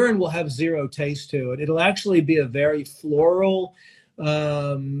 your urine will have zero taste to it. It'll actually be a very floral,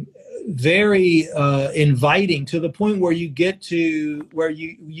 very inviting, to the point where you get to where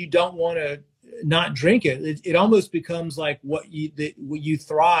you don't want to not drink it. It almost becomes like what you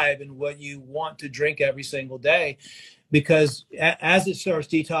thrive and what you want to drink every single day, because as it starts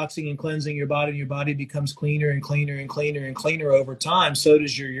detoxing and cleansing your body, and your body becomes cleaner and cleaner and cleaner and cleaner over time, so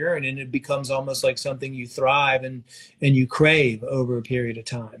does your urine, and it becomes almost like something you thrive and you crave over a period of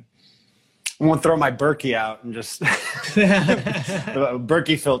time. I'm going to throw my Berkey out and just a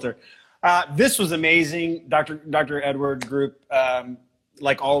Berkey filter. This was amazing, Dr. Edward Group.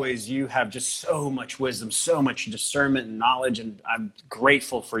 Like always, you have just so much wisdom, so much discernment and knowledge, and I'm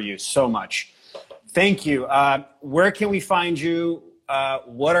grateful for you so much. Thank you. Where can we find you?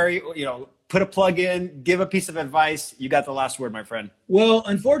 What are you, put a plug in, give a piece of advice. You got the last word, my friend. Well,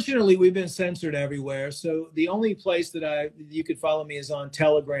 unfortunately, we've been censored everywhere. So the only place that you could follow me is on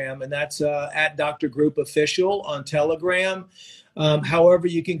Telegram, and that's at Dr. Group Official on Telegram. However,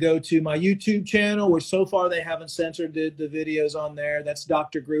 you can go to my YouTube channel, where so far they haven't censored the videos on there. That's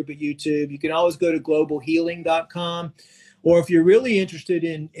Dr. Group at YouTube. You can always go to globalhealing.com. Or if you're really interested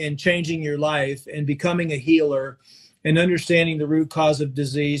in changing your life and becoming a healer and understanding the root cause of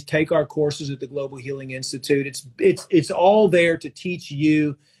disease, take our courses at the Global Healing Institute. It's all there to teach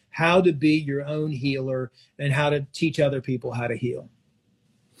you how to be your own healer and how to teach other people how to heal.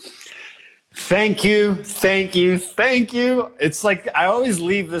 Thank you. It's like I always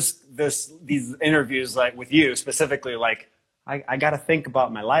leave these interviews, like with you specifically, like I got to think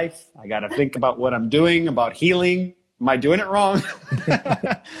about my life. I got to think about what I'm doing, about healing. Am I doing it wrong?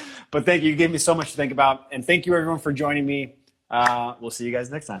 But thank you. You gave me so much to think about. And thank you, everyone, for joining me. We'll see you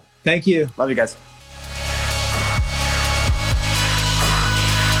guys next time. Thank you. Love you guys.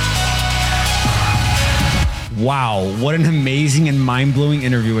 Wow, what an amazing and mind-blowing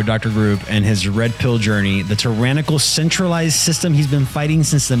interview with Dr. Group and his red pill journey, the tyrannical centralized system he's been fighting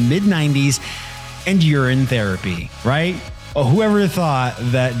since the mid-90s, and urine therapy, right? Oh, whoever thought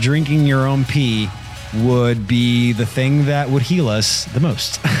that drinking your own pee would be the thing that would heal us the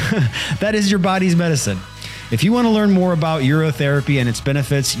most? That is your body's medicine. If you want to learn more about urotherapy and its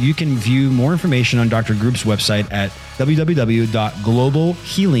benefits, you can view more information on Dr. Group's website at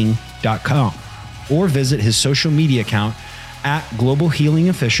www.globalhealing.com. or visit his social media account at Global Healing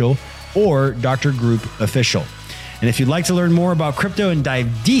Official or Dr. Group Official. And if you'd like to learn more about crypto and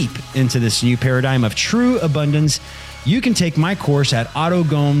dive deep into this new paradigm of true abundance, you can take my course at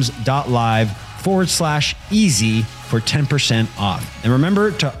ottogomes.live/easy for 10% off. And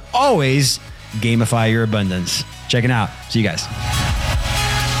remember to always gamify your abundance. Check it out. See you guys.